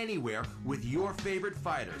interviews anywhere with your favorite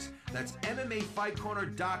fighters. That's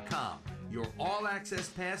MMAFightCorner.com, your all-access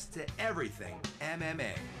pass to everything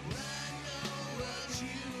MMA.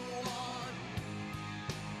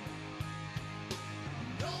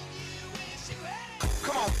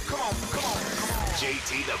 Come on.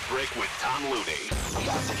 JT the Brick with Tom Looney.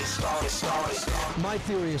 About to get started. My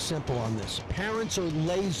theory is simple on this. Parents are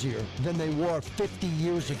lazier than they were 50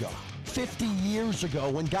 years ago. 50 years ago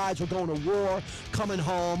when guys were going to war, coming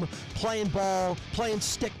home, playing ball, playing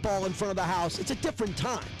stickball in front of the house. It's a different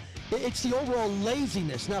time. It's the overall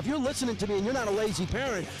laziness. Now, if you're listening to me and you're not a lazy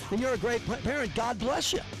parent and you're a great parent, God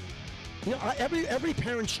bless you. Every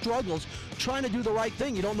parent struggles trying to do the right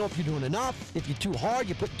thing. You don't know if you're doing enough, if you're too hard,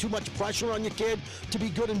 you put too much pressure on your kid to be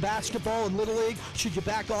good in basketball and Little League. Should you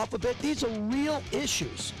back off a bit? These are real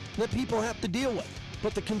issues that people have to deal with.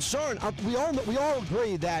 But the concern, we all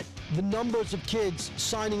agree that the numbers of kids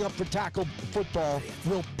signing up for tackle football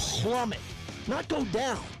will plummet, not go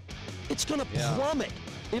down. It's going to plummet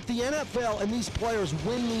if the NFL and these players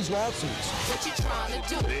win these lawsuits. What you trying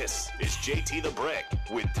to do? This is JT the Brick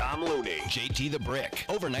with Tom Looney. JT the Brick,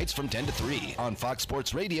 overnights from 10 to 3 on Fox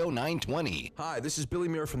Sports Radio 920. Hi, this is Billy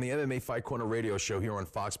Muir from the MMA Fight Corner radio show here on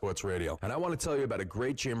Fox Sports Radio. And I want to tell you about a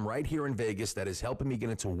great gym right here in Vegas that is helping me get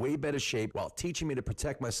into way better shape while teaching me to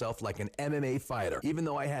protect myself like an MMA fighter, even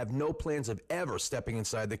though I have no plans of ever stepping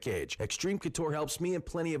inside the cage. Extreme Couture helps me and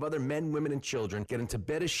plenty of other men, women, and children get into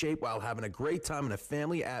better shape while having a great time in a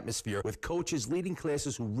family atmosphere with coaches leading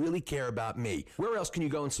classes who really care about me. Where else can you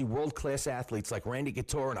go and see world-class athletes like Randy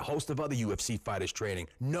Couture and a host of other UFC fighters training?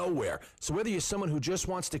 Nowhere. So whether you're someone who just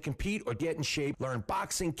wants to compete or get in shape, learn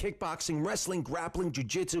boxing, kickboxing, wrestling, grappling,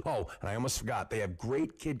 jiu-jitsu. Oh, and I almost forgot, they have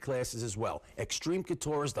great kid classes as well. Extreme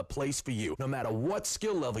Couture is the place for you. No matter what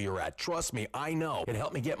skill level you're at, trust me, I know. It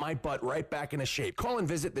helped me get my butt right back into shape. Call and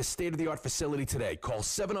visit this state-of-the-art facility today. Call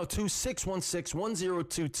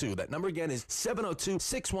 702-616-1022. That number again is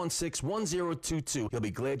 702-616-1022. You'll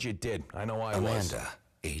be glad you did. I know I was. Amanda,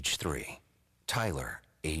 age 3. Tyler,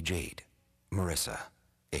 age 8. Marissa,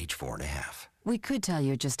 age 4.5. We could tell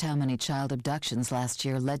you just how many child abductions last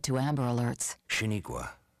year led to Amber Alerts. Shaniqua,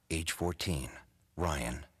 age 14.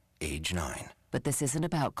 Ryan, age 9. But this isn't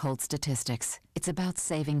about cold statistics. It's about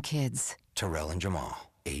saving kids. Terrell and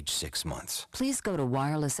Jamal, age 6 months. Please go to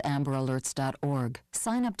wirelessamberAlerts.org.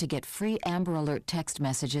 Sign up to get free Amber Alert text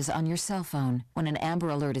messages on your cell phone. When an Amber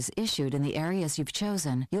Alert is issued in the areas you've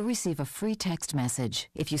chosen, you'll receive a free text message.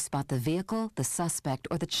 If you spot the vehicle, the suspect,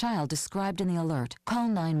 or the child described in the alert, call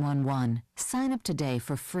 911. Sign up today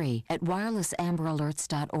for free at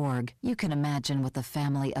wirelessamberAlerts.org. You can imagine what the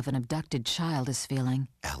family of an abducted child is feeling.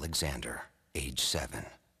 Alexander, age 7.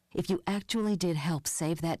 If you actually did help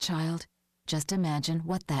save that child, just imagine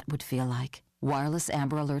what that would feel like.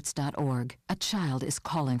 WirelessAmberAlerts.org. A child is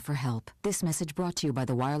calling for help. This message brought to you by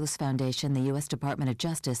the Wireless Foundation, the U.S. Department of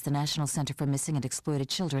Justice, the National Center for Missing and Exploited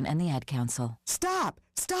Children, and the Ad Council. Stop!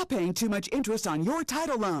 Stop paying too much interest on your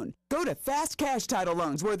title loan. Go to Fast Cash Title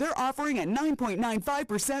Loans, where they're offering a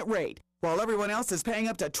 9.95% rate. While everyone else is paying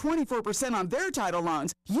up to 24% on their title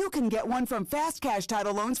loans, you can get one from Fast Cash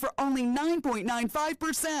Title Loans for only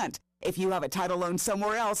 9.95%. If you have a title loan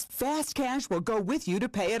somewhere else, Fast Cash will go with you to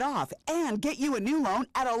pay it off and get you a new loan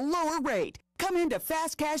at a lower rate. Come into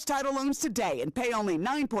Fast Cash Title Loans today and pay only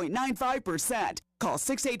 9.95%. Call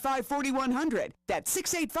 685-4100. That's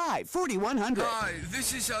 685-4100. Hi,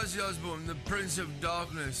 this is Ozzy Osbourne, the Prince of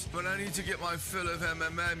Darkness. But I need to get my fill of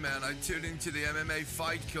MMA, man. I tune into the MMA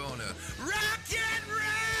Fight Corner. Rock and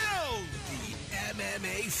roll! The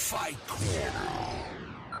MMA Fight Corner.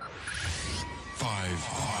 5,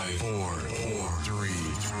 4,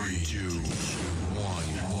 3, 2, 1.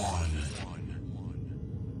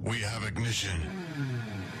 We have ignition.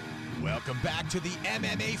 Welcome back to the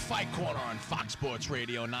MMA Fight Corner on Fox Sports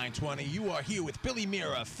Radio 920. You are here with Billy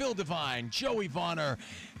Mira, Phil Devine, Joey Vonner,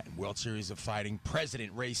 and World Series of Fighting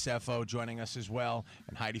President Ray Sefo joining us as well,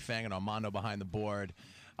 and Heidi Fang and Armando behind the board.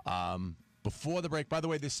 Before the break, by the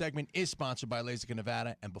way, this segment is sponsored by LASIK in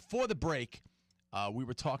Nevada. And before the break, we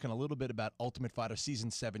were talking a little bit about Ultimate Fighter Season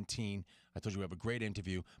 17. I told you we have a great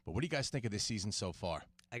interview. But what do you guys think of this season so far?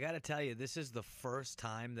 I got to tell you, this is the first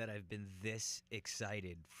time that I've been this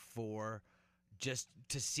excited for just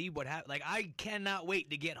to see what happens. Like, I cannot wait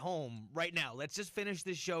to get home right now. Let's just finish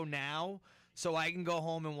this show now so I can go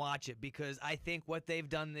home and watch it, because I think what they've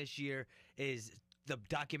done this year is the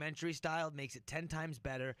documentary style makes it 10 times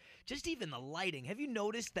better. Just even the lighting. Have you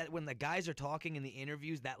noticed that when the guys are talking in the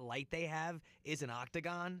interviews, that light they have is an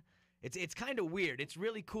octagon? It's kind of weird. It's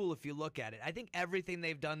really cool if you look at it. I think everything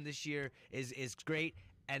they've done this year is great,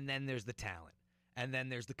 and then there's the talent, and then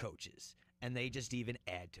there's the coaches, and they just even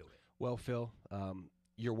add to it. Well, Phil,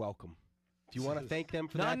 you're welcome. Do you want to thank them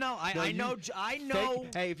for that? No, I know.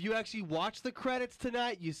 Hey, if you actually watch the credits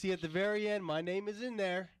tonight, you see at the very end, my name is in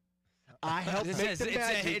there. I helped make the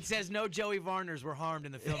magic. It says no Joey Varners were harmed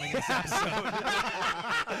in the filming of this episode.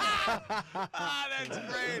 That's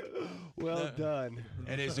great. Well done.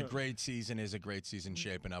 It is a great season. It is a great season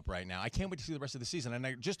shaping up right now. I can't wait to see the rest of the season.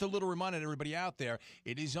 And just a little reminder to everybody out there,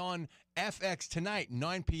 it is on FX tonight,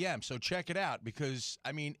 9 p.m. So check it out, because,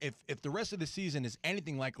 I mean, if the rest of the season is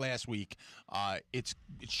anything like last week, it's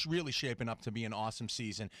really shaping up to be an awesome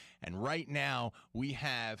season. And right now we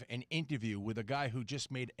have an interview with a guy who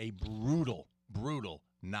just made a brutal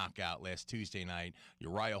knockout last Tuesday night,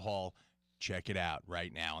 Uriah Hall. Check it out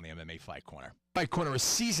right now on the MMA Fight Corner. Fight Corner is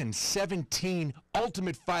Season 17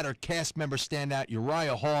 Ultimate Fighter cast member standout,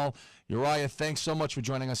 Uriah Hall. Uriah, thanks so much for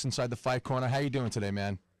joining us inside the Fight Corner. How you doing today,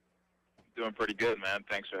 man? Doing pretty good, man.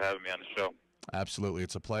 Thanks for having me on the show. Absolutely.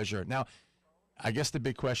 It's a pleasure. Now, I guess the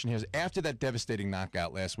big question here is, after that devastating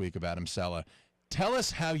knockout last week of Adam Sella, tell us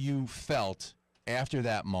how you felt after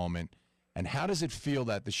that moment, and how does it feel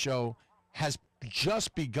that the show has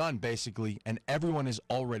just begun, basically, and everyone is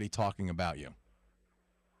already talking about you?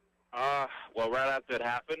 Well, right after it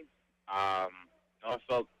happened, I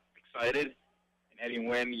felt excited. And any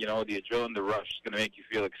win, the adrenaline, the rush is going to make you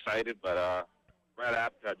feel excited. But right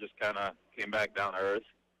after, I just kind of came back down to earth.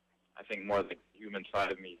 I think more the human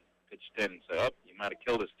side of me pitched in and said, "Oh, you might have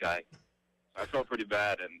killed this guy." So I felt pretty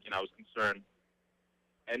bad, and I was concerned.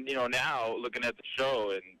 And now looking at the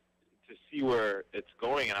show and to see where it's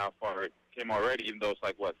going and how far it came already, even though it's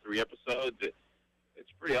like 3 episodes,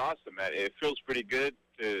 it's pretty awesome, man. It feels pretty good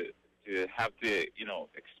to have to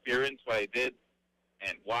experience what I did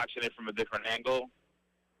and watching it from a different angle.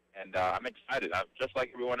 And I'm excited. I'm just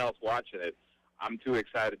like everyone else watching it. I'm too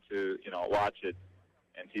excited to watch it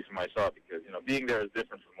and see for myself, because being there is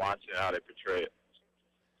different from watching how they portray it.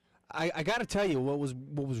 I got to tell you, what was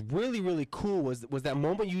really cool was that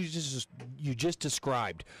moment you just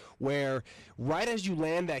described, where right as you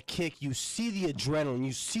land that kick, you see the adrenaline,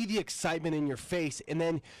 you see the excitement in your face, and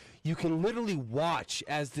then you can literally watch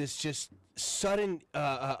as this just sudden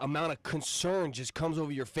amount of concern just comes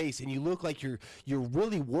over your face, and you look like you're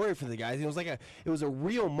really worried for the guys. It was a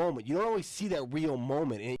real moment. You don't always see that real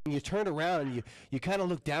moment, and you turned around and you kind of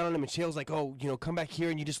looked down on him, and Chael's like, "Oh, come back here,"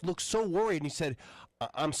 and you just looked so worried, and you said,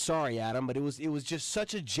 "I'm sorry, Adam," but it was just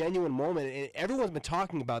such a genuine moment, and everyone's been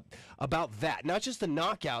talking about that, not just the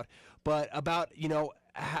knockout, but about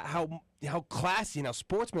how classy and how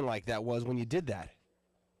sportsmanlike that was when you did that.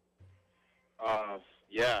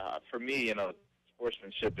 Yeah, for me,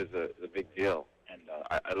 sportsmanship is a big deal, and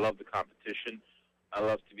I love the competition. I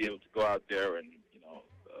love to be able to go out there and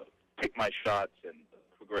pick my shots and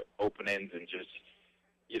openings and just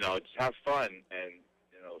have fun and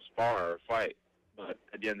spar or fight. But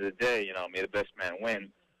at the end of the day, may the best man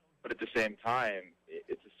win. But at the same time,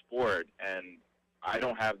 it's a sport, and I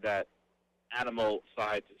don't have that animal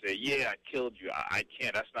side to say, "Yeah, I killed you." I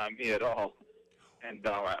can't. That's not me at all. And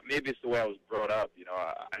maybe it's the way I was brought up.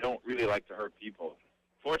 I don't really like to hurt people.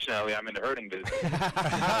 Fortunately, I'm in the hurting business.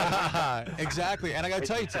 Exactly. And I got to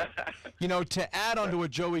tell you, to add on to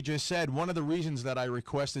what Joey just said, one of the reasons that I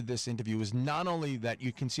requested this interview is not only that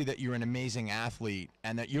you can see that you're an amazing athlete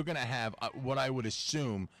and that you're going to have what I would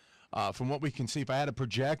assume, from what we can see, if I had to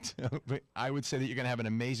project, I would say that you're going to have an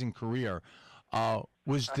amazing career.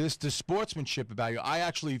 Was this the sportsmanship about you? I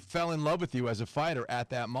actually fell in love with you as a fighter at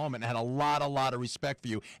that moment and had a lot of respect for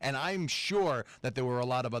you. And I'm sure that there were a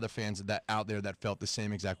lot of other fans out there that felt the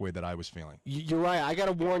same exact way that I was feeling. You're right. I got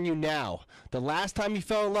to warn you now. The last time you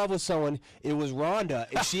fell in love with someone, it was Rhonda,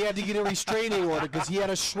 and she had to get a restraining order because he had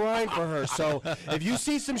a shrine for her. So if you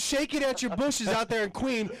see some shaking at your bushes out there in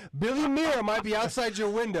Queen, Billy Mira might be outside your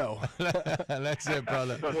window. That's it,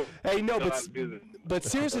 brother. Hey, no, but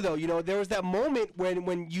seriously, though, there was that moment where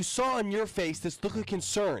when you saw on your face this look of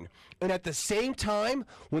concern, and at the same time,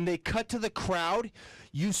 when they cut to the crowd,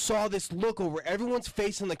 you saw this look over everyone's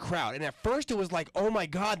face in the crowd. And at first it was like, oh my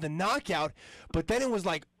God, the knockout. But then it was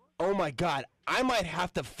like, oh my God, I might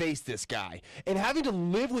have to face this guy. And having to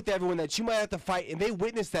live with everyone that you might have to fight, and they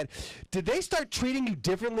witnessed that, did they start treating you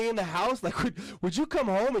differently in the house? Like, would you come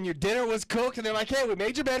home and your dinner was cooked, and they're like, hey, we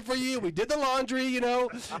made your bed for you, we did the laundry,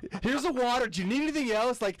 here's the water, do you need anything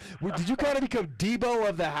else? Like, did you kind of become Debo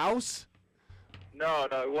of the house? No.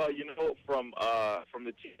 Well, from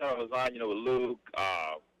the team that I was on, with Luke,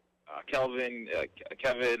 Kelvin,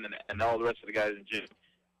 Kevin, and all the rest of the guys in the gym,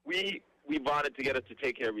 we bonded together to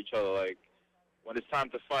take care of each other. Like, when it's time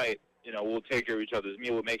to fight, we'll take care of each other's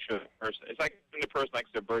meal. We'll make sure the person, it's like the person likes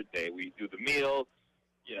their birthday. We do the meal,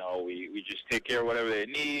 we just take care of whatever they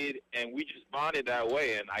need, and we just bonded that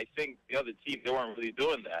way. And I think the other team, they weren't really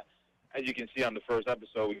doing that. As you can see on the first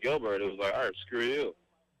episode with Gilbert, it was like, all right, screw you.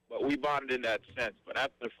 But we bonded in that sense. But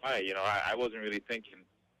after the fight, I wasn't really thinking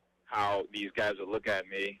how these guys would look at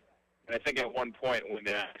me. And I think at one point when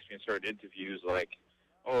they asked me in certain interviews, like,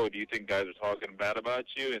 oh, do you think guys are talking bad about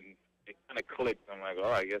you? And it kind of clicked. I'm like,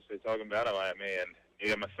 oh, I guess they're talking bad about me, and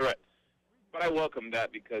maybe I'm a threat. But I welcomed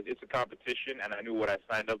that because it's a competition, and I knew what I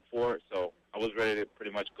signed up for, so I was ready to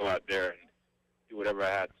pretty much go out there and do whatever I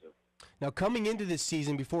had to. Now, coming into this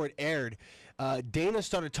season, before it aired, Dana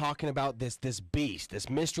started talking about this beast, this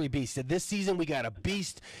mystery beast. Said this season we got a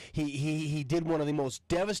beast. He did one of the most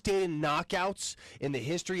devastating knockouts in the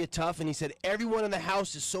history of Tough, and he said everyone in the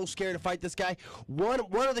house is so scared to fight this guy. One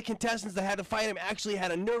of the contestants that had to fight him actually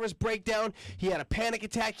had a nervous breakdown. He had a panic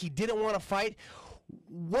attack. He didn't want to fight.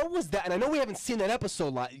 What was that? And I know we haven't seen that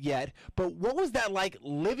episode yet, but what was that like,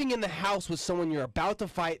 living in the house with someone you're about to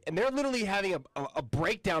fight, and they're literally having a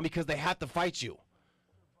breakdown because they have to fight you?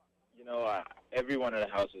 Everyone in the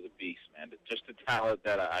house is a beast, man. Just the talent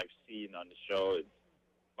that I've seen on the show is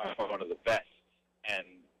by far one of the best. And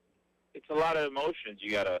it's a lot of emotions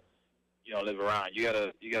you gotta, live around. You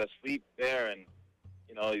gotta sleep there, and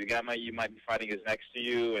the guy you might be fighting is next to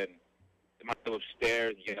you, and they might go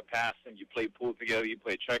upstairs. You gotta pass him. You play pool together. You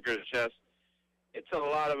play checkers, chess. It's a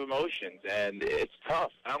lot of emotions, and it's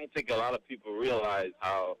tough. I don't think a lot of people realize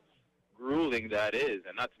how grueling that is,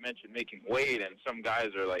 and not to mention making weight, and some guys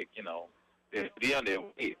are like, they're beyond their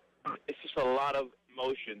weight. It's just a lot of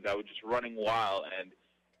emotions that were just running wild, and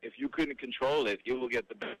if you couldn't control it, it will get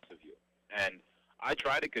the best of you. And I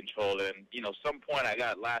tried to control it, and, some point I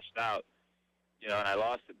got lashed out, and I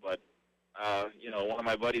lost it, but, one of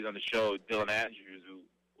my buddies on the show, Dylan Andrews, who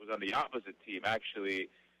was on the opposite team, actually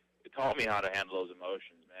taught me how to handle those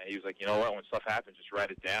emotions, man. He was like, when stuff happens, just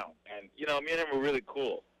write it down. And, me and him were really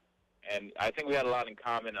cool. And I think we had a lot in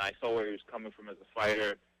common, and I saw where he was coming from as a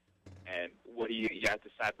fighter and what he had to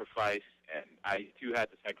sacrifice, and I, too, had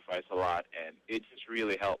to sacrifice a lot, and it just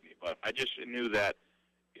really helped me. But I just knew that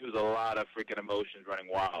it was a lot of freaking emotions running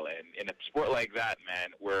wild, and in a sport like that, man,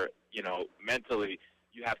 where, mentally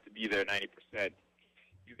you have to be there 90%,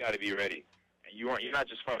 you got to be ready. And you're not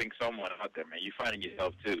just fighting someone out there, man. You're fighting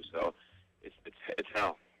yourself, too, so it's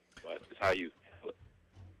hell, but it's how you handle it.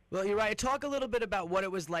 Well, you're right. Talk a little bit about what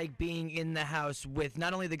it was like being in the house with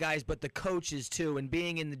not only the guys but the coaches too, and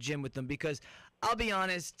being in the gym with them. Because I'll be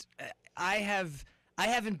honest, I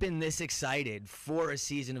haven't been this excited for a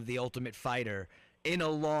season of The Ultimate Fighter in a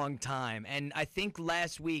long time. And I think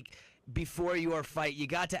last week, before your fight, you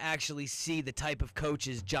got to actually see the type of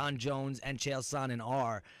coaches John Jones and Chael Sonnen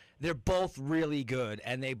are. They're both really good,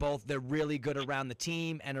 and they're really good around the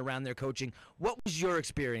team and around their coaching. What was your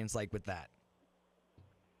experience like with that?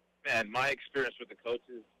 Man, my experience with the coaches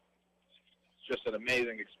is just an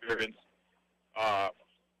amazing experience.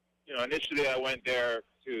 Initially I went there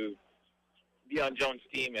to be on Jones'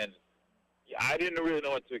 team, and I didn't really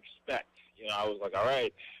know what to expect. I was like, all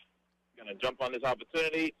right, I'm going to jump on this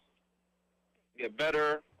opportunity, get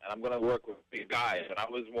better, and I'm going to work with big guys. And I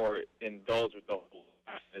was more indulged with the whole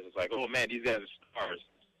class. It was like, oh, man, these guys are stars.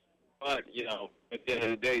 But, at the end of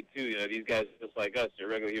the day, too, these guys are just like us. They're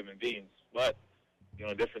regular human beings. But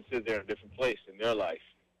the difference is they're in a different place in their life.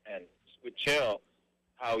 And with Chael,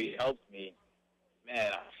 how he helped me,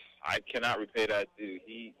 man, I cannot repay that dude.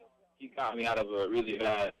 He got me out of a really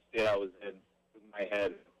bad state I was in with my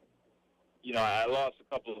head. I lost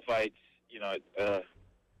a couple of fights.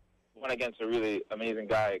 One against a really amazing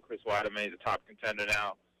guy, Chris Weidman. He's a top contender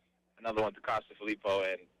now. Another one to Costa Filippo.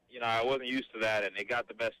 And, I wasn't used to that, and they got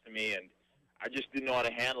the best of me. And I just didn't know how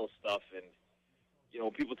to handle stuff. And,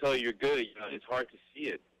 when people tell you you're good, it's hard to see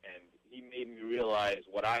it. And he made me realize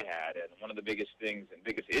what I had. And one of the biggest things and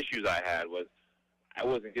biggest issues I had was I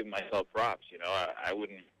wasn't giving myself props. I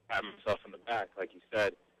pat myself on the back. Like you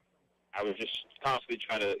said, I was just constantly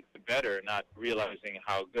trying to get better, not realizing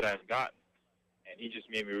how good I've gotten. And he just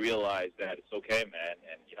made me realize that it's okay, man,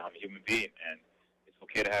 and, you know, I'm a human being, and it's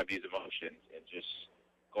okay to have these emotions and just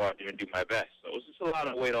go out there and do my best. So it was just a lot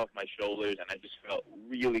of weight off my shoulders, and I just felt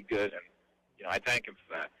really good, and, you know, I thank him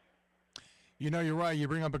for that. You know, you're right. You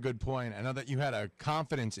bring up a good point. I know that you had a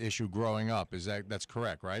confidence issue growing up. That's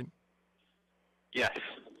correct, right? Yes.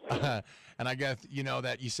 And I guess, you know,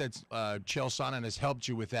 that you said Chael Sonnen has helped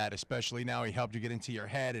you with that, especially now he helped you get into your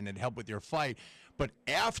head and it helped with your fight. But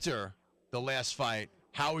after the last fight,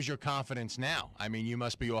 how is your confidence now? I mean, you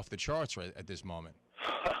must be off the charts right at this moment.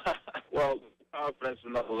 Well, confidence is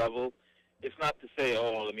another level. It's not to say,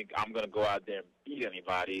 I'm going to go out there and beat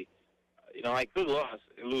anybody. You know, like, good loss,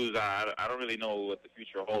 lose, I don't really know what the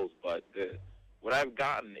future holds, but what I've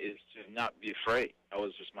gotten is to not be afraid. That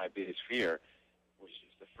was just my biggest fear, was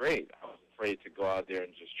just afraid. I was afraid to go out there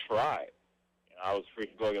and just try. You know, I was afraid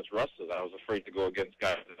to go against wrestlers. I was afraid to go against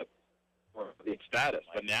guys that were big status,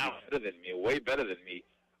 but now better than me, way better than me.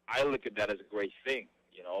 I look at that as a great thing,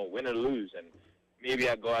 you know, win or lose, and maybe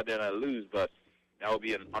I go out there and I lose, but that would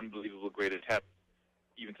be an unbelievable great attempt,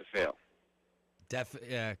 even to fail.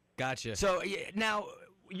 Yeah, gotcha. So now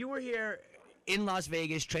you were here in Las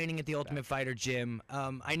Vegas training at the Ultimate Fighter gym.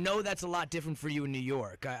 I know that's a lot different for you in New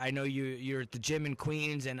York. I know you're at the gym in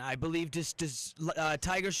Queens, and I believe does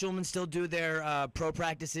Tiger Schulman still do their pro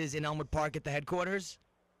practices in Elmwood Park at the headquarters?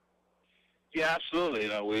 Yeah, absolutely. You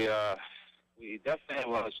know, we definitely have a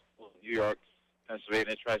lot of schools in New York,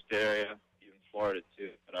 Pennsylvania, tri-state area, even Florida too.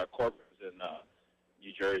 But our corporate is in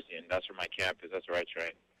New Jersey, and that's where my camp is. That's where I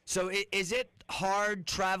train. So is it hard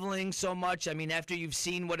traveling so much? I mean, after you've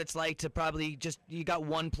seen what it's like to probably you got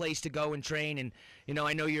one place to go and train, and, you know,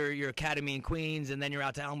 I know your academy in Queens, and then you're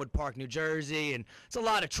out to Elmwood Park, New Jersey, and it's a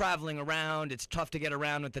lot of traveling around. It's tough to get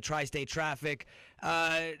around with the tri-state traffic.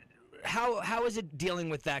 How is it dealing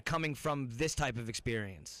with that coming from this type of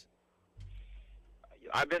experience?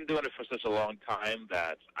 I've been doing it for such a long time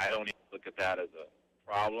that I don't even look at that as a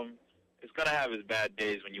problem. It's going to have its bad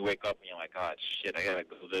days when you wake up and you're like, oh, shit, I got to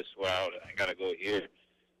go this route, I got to go here.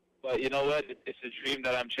 But you know what? It's a dream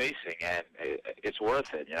that I'm chasing, and it's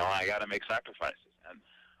worth it. You know, I got to make sacrifices. And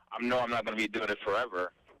I know I'm not going to be doing it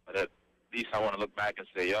forever, but at least I want to look back and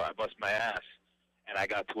say, yo, I bust my ass, and I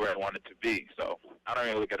got to where I wanted to be. So I don't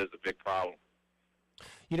really look at it as a big problem.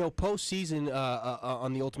 You know, postseason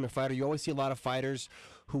on The Ultimate Fighter, you always see a lot of fighters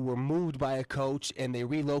who were moved by a coach and they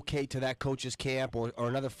relocate to that coach's camp or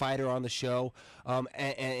another fighter on the show.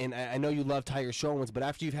 And I know you love Tiger Schulman, but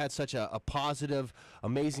after you've had such a positive,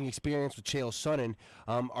 amazing experience with Chael Sonnen,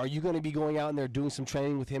 are you going to be going out in there doing some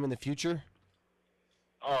training with him in the future?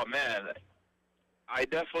 Oh, man. I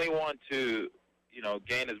definitely want to, you know,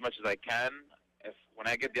 gain as much as I can. When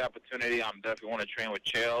I get the opportunity, I'm definitely want to train with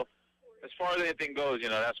Chael. As far as anything goes, you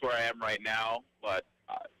know, that's where I am right now. But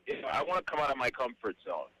I want to come out of my comfort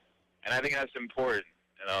zone, and I think that's important.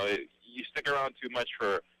 You know, you stick around too much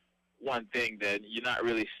for one thing, then you're not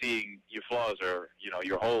really seeing your flaws or, you know,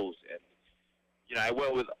 your holes. And, you know, I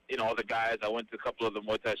went with, you know, all the guys. I went to a couple of the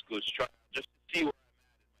Muay Thai schools just to see where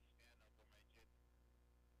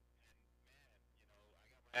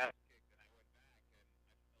I'm at in my stand-up. And, man,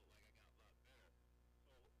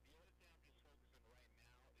 you know, I got my ass kicked, and I went back, and I felt like I got a lot better. So the only thing I'm just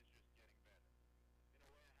focusing right now is just getting better.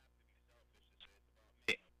 In a way, I have to be selfish to say it's about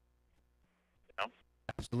me. You know?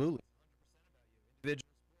 Absolutely.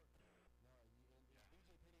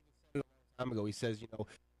 Time ago, he says, you know,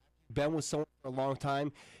 you've been with someone for a long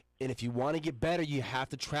time, and if you want to get better, you have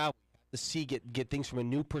to travel. You have to see, get things from a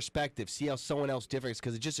new perspective, see how someone else differs,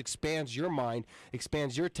 because it just expands your mind,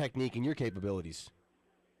 expands your technique and your capabilities.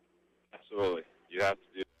 Absolutely. You have to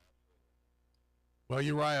do that. Well,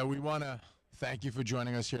 Uriah, we want to thank you for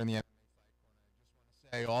joining us here in the MMA Fight Corner. I just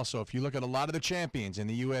want to say also, if you look at a lot of the champions in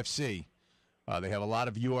the UFC, they have a lot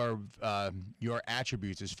of your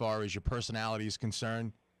attributes as far as your personality is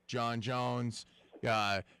concerned. John Jones,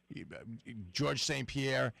 George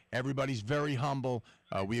St-Pierre, everybody's very humble.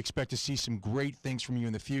 We expect to see some great things from you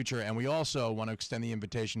in the future, and we also want to extend the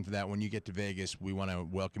invitation for that when you get to Vegas. We want to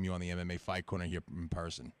welcome you on the MMA Fight Corner here in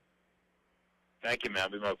person. Thank you, man.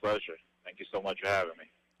 It'll be my pleasure. Thank you so much for having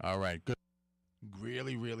me. All right. Good.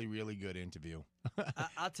 Really, really, really good interview.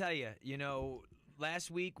 I'll tell you, you know,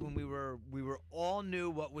 last week when we were all knew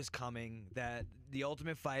what was coming, that the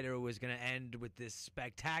Ultimate Fighter was going to end with this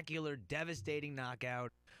spectacular, devastating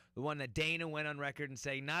knockout, the one that Dana went on record and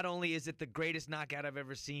say, not only is it the greatest knockout I've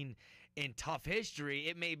ever seen in tough history,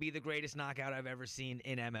 it may be the greatest knockout I've ever seen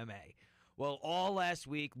in MMA. Well, all last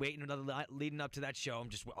week, leading up to that show, I'm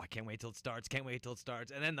just, I can't wait till it starts,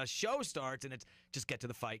 And then the show starts, and it's just get to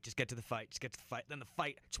the fight, just get to the fight. Then the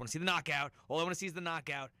fight, I just want to see the knockout. All I want to see is the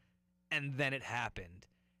knockout. And then it happened,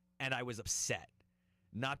 and I was upset.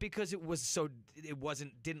 Not because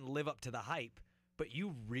didn't live up to the hype, but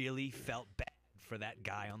you really felt bad for that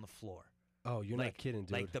guy on the floor. Oh, you're not kidding,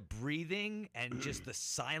 dude. Like the breathing and just the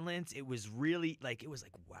silence, it was really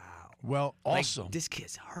wow. Well, also, this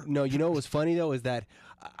kid's hurt. No, you know what was funny, though, is that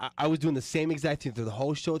I was doing the same exact thing through the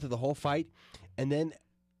whole show, through the whole fight, and then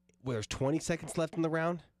there's 20 seconds left in the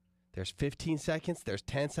round, there's 15 seconds, there's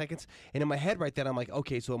 10 seconds, and in my head right then, I'm like,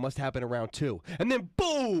 okay, so it must happen in round 2. And then,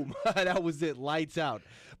 boom, that was it, lights out.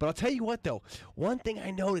 But I'll tell you what, though, one thing I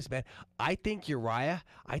noticed, man, I think Uriah,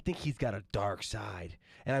 he's got a dark side.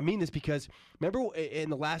 And I mean this because, remember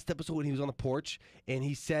in the last episode when he was on the porch, and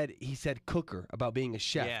he said cooker about being a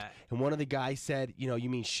chef. Yeah. And one of the guys said, you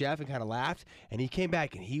mean chef, and kind of laughed. And he came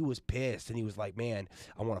back, and he was pissed. And he was like, man,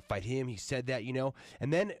 I want to fight him. He said that,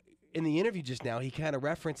 And then in the interview just now, he kind of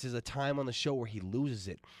references a time on the show where he loses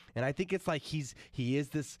it. And I think it's like he is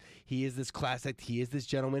this classic, he is this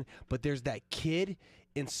gentleman, but there's that kid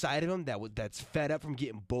inside of him that's fed up from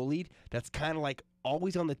getting bullied, that's kind of like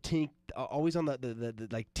always on the always on the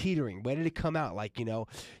like teetering, ready to come out, like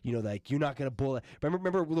like you're not gonna bully.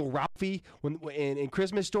 Remember little Ralphie when in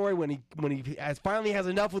Christmas Story when he finally has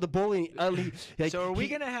enough with the bullying. So are we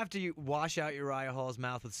gonna have to wash out Uriah Hall's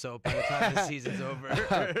mouth with soap by the time the season's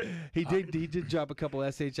over? He did drop a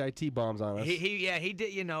couple shit bombs on us. He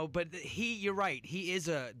did. But you're right. He is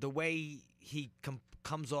the way he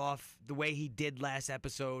comes off, the way he did last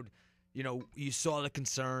episode. You saw the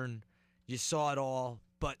concern. You saw it all,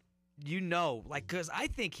 but because I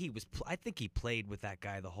think he played with that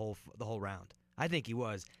guy the whole round. I think he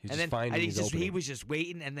was. He was just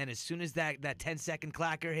waiting, and then as soon as that 10-second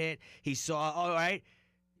clacker hit, he saw. All right,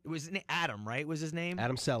 it was Adam, right? Was his name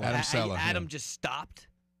Adam Sella? Adam just stopped,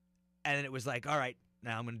 and then it was like, all right,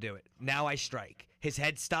 now I'm gonna do it. Now I strike. His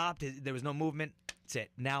head stopped. There was no movement. That's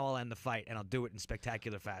it. Now I'll end the fight, and I'll do it in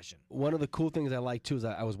spectacular fashion. One of the cool things I like, too, is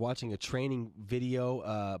I was watching a training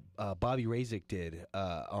video Bobby Razik did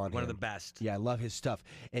on him. One of the best. Yeah, I love his stuff.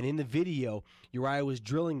 And in the video, Uriah was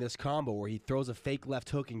drilling this combo where he throws a fake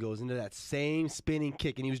left hook and goes into that same spinning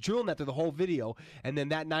kick. And he was drilling that through the whole video. And then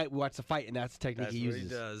that night we watched the fight, and that's the technique he uses.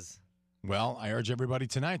 That's what he does. Well, I urge everybody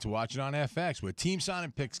tonight to watch it on FX, where Team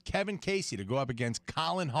Sonic picks Kevin Casey to go up against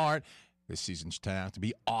Colin Hart. This season's turned out to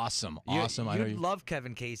be awesome. Awesome. You love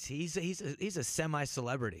Kevin Casey. He's a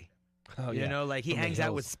semi-celebrity. Oh, yeah. He hangs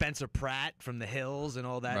out with Spencer Pratt from The Hills and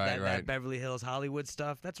all that, that Beverly Hills Hollywood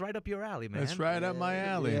stuff. That's right up your alley, man. That's right up my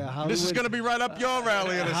alley. Yeah, this is going to be right up your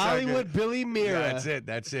alley in a Hollywood second. Billy Mira.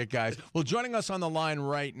 That's it, guys. Well, joining us on the line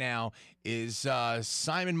right now is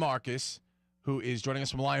Simon Marcus, who is joining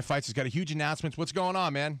us from Lion Fights. He's got a huge announcement. What's going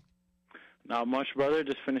on, man? Not much, brother.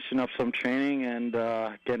 Just finishing up some training and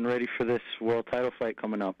getting ready for this world title fight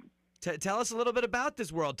coming up. Tell us a little bit about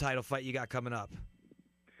this world title fight you got coming up.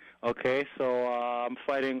 Okay, so I'm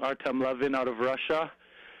fighting Artem Levin out of Russia.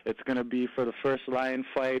 It's going to be for the first Lion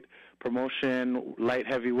Fight promotion light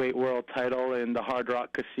heavyweight world title in the Hard Rock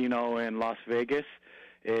Casino in Las Vegas.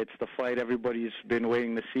 It's the fight everybody's been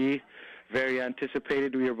waiting to see. Very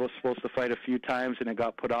anticipated. We were both supposed to fight a few times, and it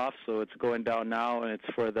got put off, so it's going down now, and it's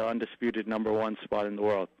for the undisputed #1 spot in the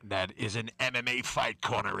world. That is an MMA Fight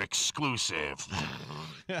Corner exclusive.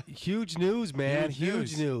 Huge news, man.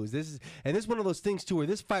 Huge news. This is one of those things, too, where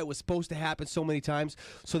this fight was supposed to happen so many times,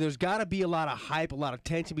 so there's got to be a lot of hype, a lot of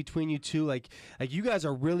tension between you two. Like you guys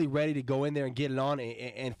are really ready to go in there and get it on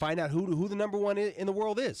and find out who the #1 in the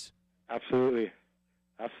world is. Absolutely.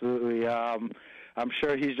 I'm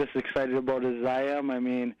sure he's just excited about it as I am. I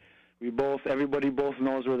mean, everybody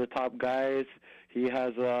knows we're the top guys. He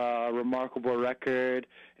has a remarkable record,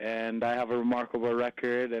 and I have a remarkable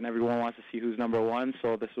record, and everyone wants to see who's #1,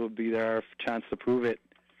 so this will be their chance to prove it.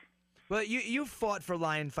 Well, you've fought for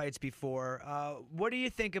Lion Fights before. What do you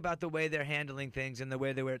think about the way they're handling things and the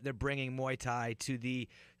way they're bringing Muay Thai to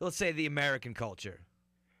let's say, the American culture?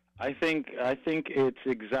 I think it's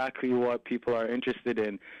exactly what people are interested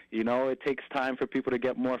in. It takes time for people to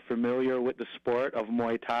get more familiar with the sport of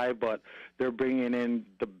Muay Thai, but they're bringing in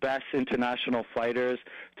the best international fighters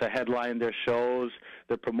to headline their shows.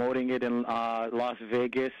 They're promoting it in Las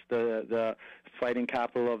Vegas, the fighting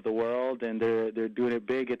capital of the world, and they're doing it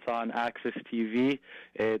big. It's on Access TV.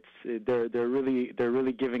 They're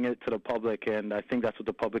really giving it to the public, and I think that's what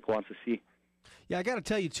the public wants to see. Yeah, I got to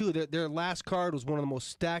tell you, too, their last card was one of the most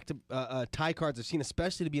stacked Thai cards I've seen,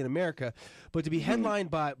 especially to be in America. But to be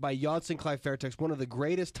headlined by Yodson Clive-Fairtex, one of the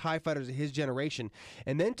greatest Thai fighters of his generation,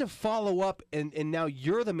 and then to follow up, and now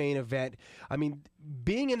you're the main event. I mean,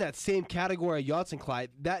 being in that same category of Yodson Clive,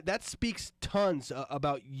 that speaks tons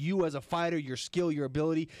about you as a fighter, your skill, your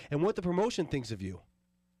ability, and what the promotion thinks of you.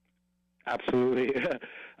 Absolutely.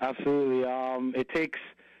 Absolutely.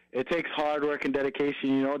 It takes hard work and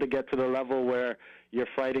dedication, to get to the level where you're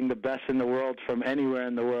fighting the best in the world from anywhere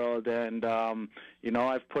in the world. And,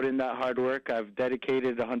 I've put in that hard work. I've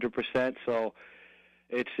dedicated 100%. So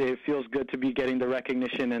it feels good to be getting the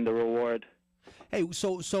recognition and the reward. Hey,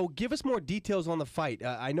 so give us more details on the fight.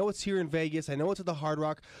 I know it's here in Vegas. I know it's at the Hard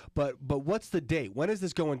Rock. But what's the date? When is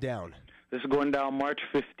this going down? This is going down March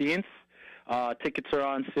 15th. Tickets are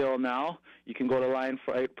on sale now. You can go to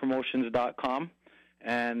lionfightpromotions.com.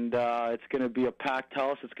 And it's going to be a packed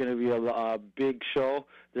house. It's going to be a big show.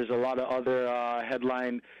 There's a lot of other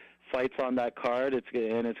headline fights on that card. It's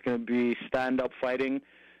going to be stand-up fighting,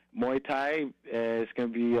 Muay Thai. It's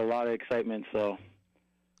going to be a lot of excitement. So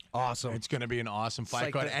awesome! It's going to be an awesome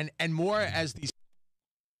fight like card, and more as these.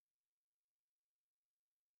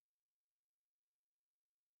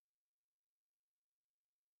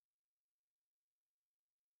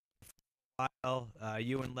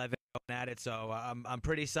 You and Levin going at it, so I'm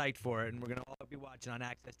pretty psyched for it, and we're gonna all be watching on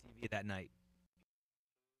Access TV that night.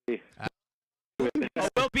 We'll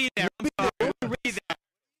be there. We'll be there.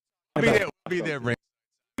 We'll be there, Ray.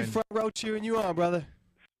 Front row cheering you on, brother.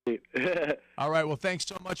 All right, well, thanks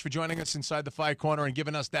so much for joining us inside the Fight Corner and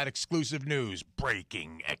giving us that exclusive news.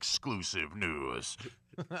 Breaking exclusive news.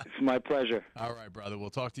 It's my pleasure. All right, brother. We'll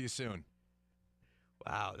talk to you soon.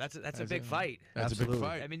 Wow, that's a big fight. That's a big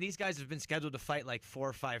fight. I mean, these guys have been scheduled to fight like 4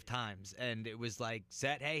 or 5 times, and it was like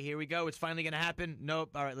set. Hey, here we go. It's finally going to happen. Nope.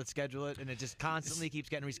 All right, let's schedule it, and it just constantly keeps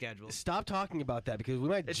getting rescheduled. Stop talking about that because we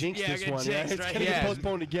might jinx this one. Jinxed, It's right? going to get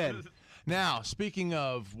postponed again. Now, speaking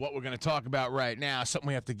of what we're going to talk about right now, something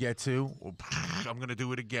we have to get to. I'm going to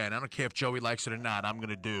do it again. I don't care if Joey likes it or not. I'm going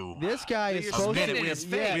to do. This guy is supposed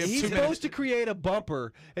he's supposed to create a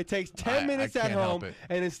bumper. It takes 10 minutes at home,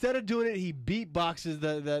 and instead of doing it, he beatboxes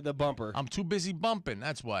the bumper. I'm too busy bumping.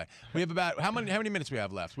 That's why. We have about how many minutes we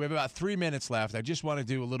have left? We have about 3 minutes left. I just want to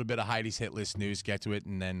do a little bit of Heidi's hit list news, get to it,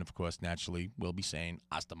 and then, of course, naturally, we'll be saying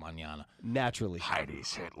hasta mañana. Naturally.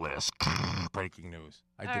 Heidi's hit list. Breaking news.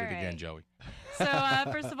 I did it again, Joey. So,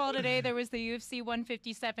 first of all, today there was the UFC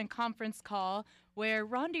 157 conference call where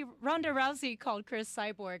Ronda Rousey called Chris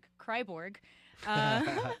Cyborg Cryborg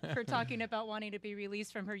for talking about wanting to be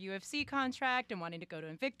released from her UFC contract and wanting to go to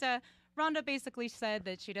Invicta. Ronda basically said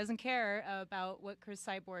that she doesn't care about what Chris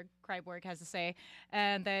Cryborg has to say,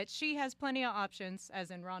 and that she has plenty of options,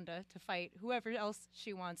 as in Ronda, to fight whoever else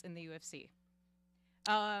she wants in the UFC.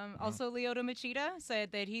 Also, Lyoto Machida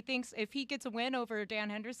said that he thinks if he gets a win over Dan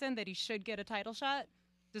Henderson, that he should get a title shot,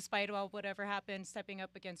 despite whatever happened stepping up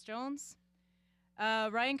against Jones.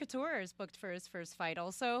 Ryan Couture is booked for his first fight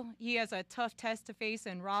also. He has a tough test to face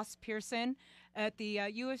in Ross Pearson at the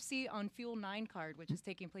UFC on Fuel 9 card, which is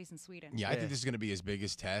taking place in Sweden. Yeah, I think this is going to be his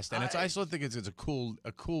biggest test, and I still think it's a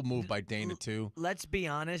cool move by Dana too. Let's be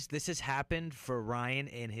honest, this has happened for Ryan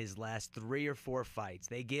in his last 3 or 4 fights.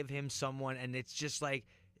 They give him someone, and it's just like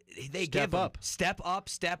they give him step up.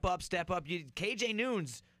 KJ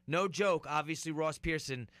Noons, no joke. Obviously, Ross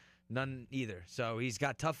Pearson, none either. So he's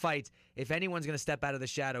got tough fights. If anyone's going to step out of the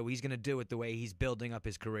shadow, he's going to do it the way he's building up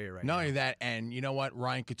his career right now. Not only that, and you know what?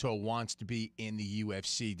 Ryan Couture wants to be in the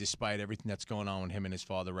UFC despite everything that's going on with him and his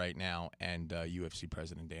father right now and UFC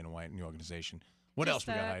President Dana White and the organization. What else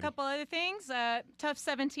we got, Heidi? A couple other things. Tough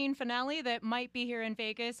 17 finale that might be here in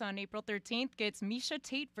Vegas on April 13th gets Misha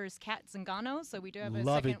Tate versus Kat Zingano. So we do have a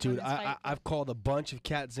Love second it, dude. women's fight. I've called a bunch of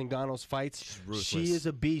Kat Zingano's fights. She is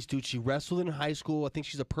a beast, dude. She wrestled in high school. I think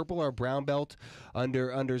she's a purple or a brown belt under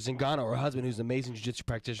Zingano, her husband, who's an amazing jiu-jitsu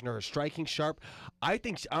practitioner. Her striking sharp. I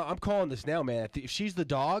think I'm calling this now, man. If she's the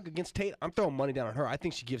dog against Tate, I'm throwing money down on her. I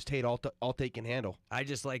think she gives Tate all Tate can handle. I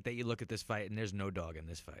just like that you look at this fight and there's no dog in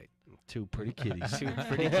this fight. Two pretty kitties. Two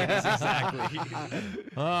pretty kitties, exactly.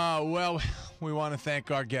 Well, we want to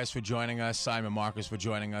thank our guests for joining us, Simon Marcus for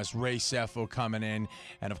joining us, Ray Sefo coming in,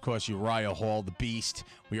 and, of course, Uriah Hall, the Beast.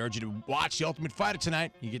 We urge you to watch The Ultimate Fighter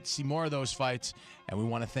tonight. You get to see more of those fights, and we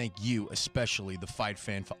want to thank you, especially the fight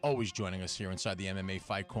fan, for always joining us here inside the MMA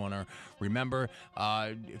Fight Corner. Remember,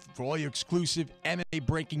 for all your exclusive MMA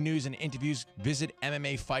breaking news and interviews, visit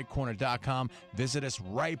MMAFightCorner.com. Visit us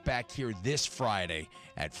right back here this Friday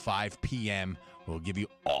at 5 p.m. We'll give you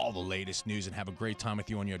all the latest news and have a great time with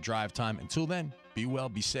you on your drive time. Until then, be well,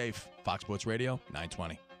 be safe. Fox Sports Radio,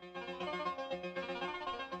 920.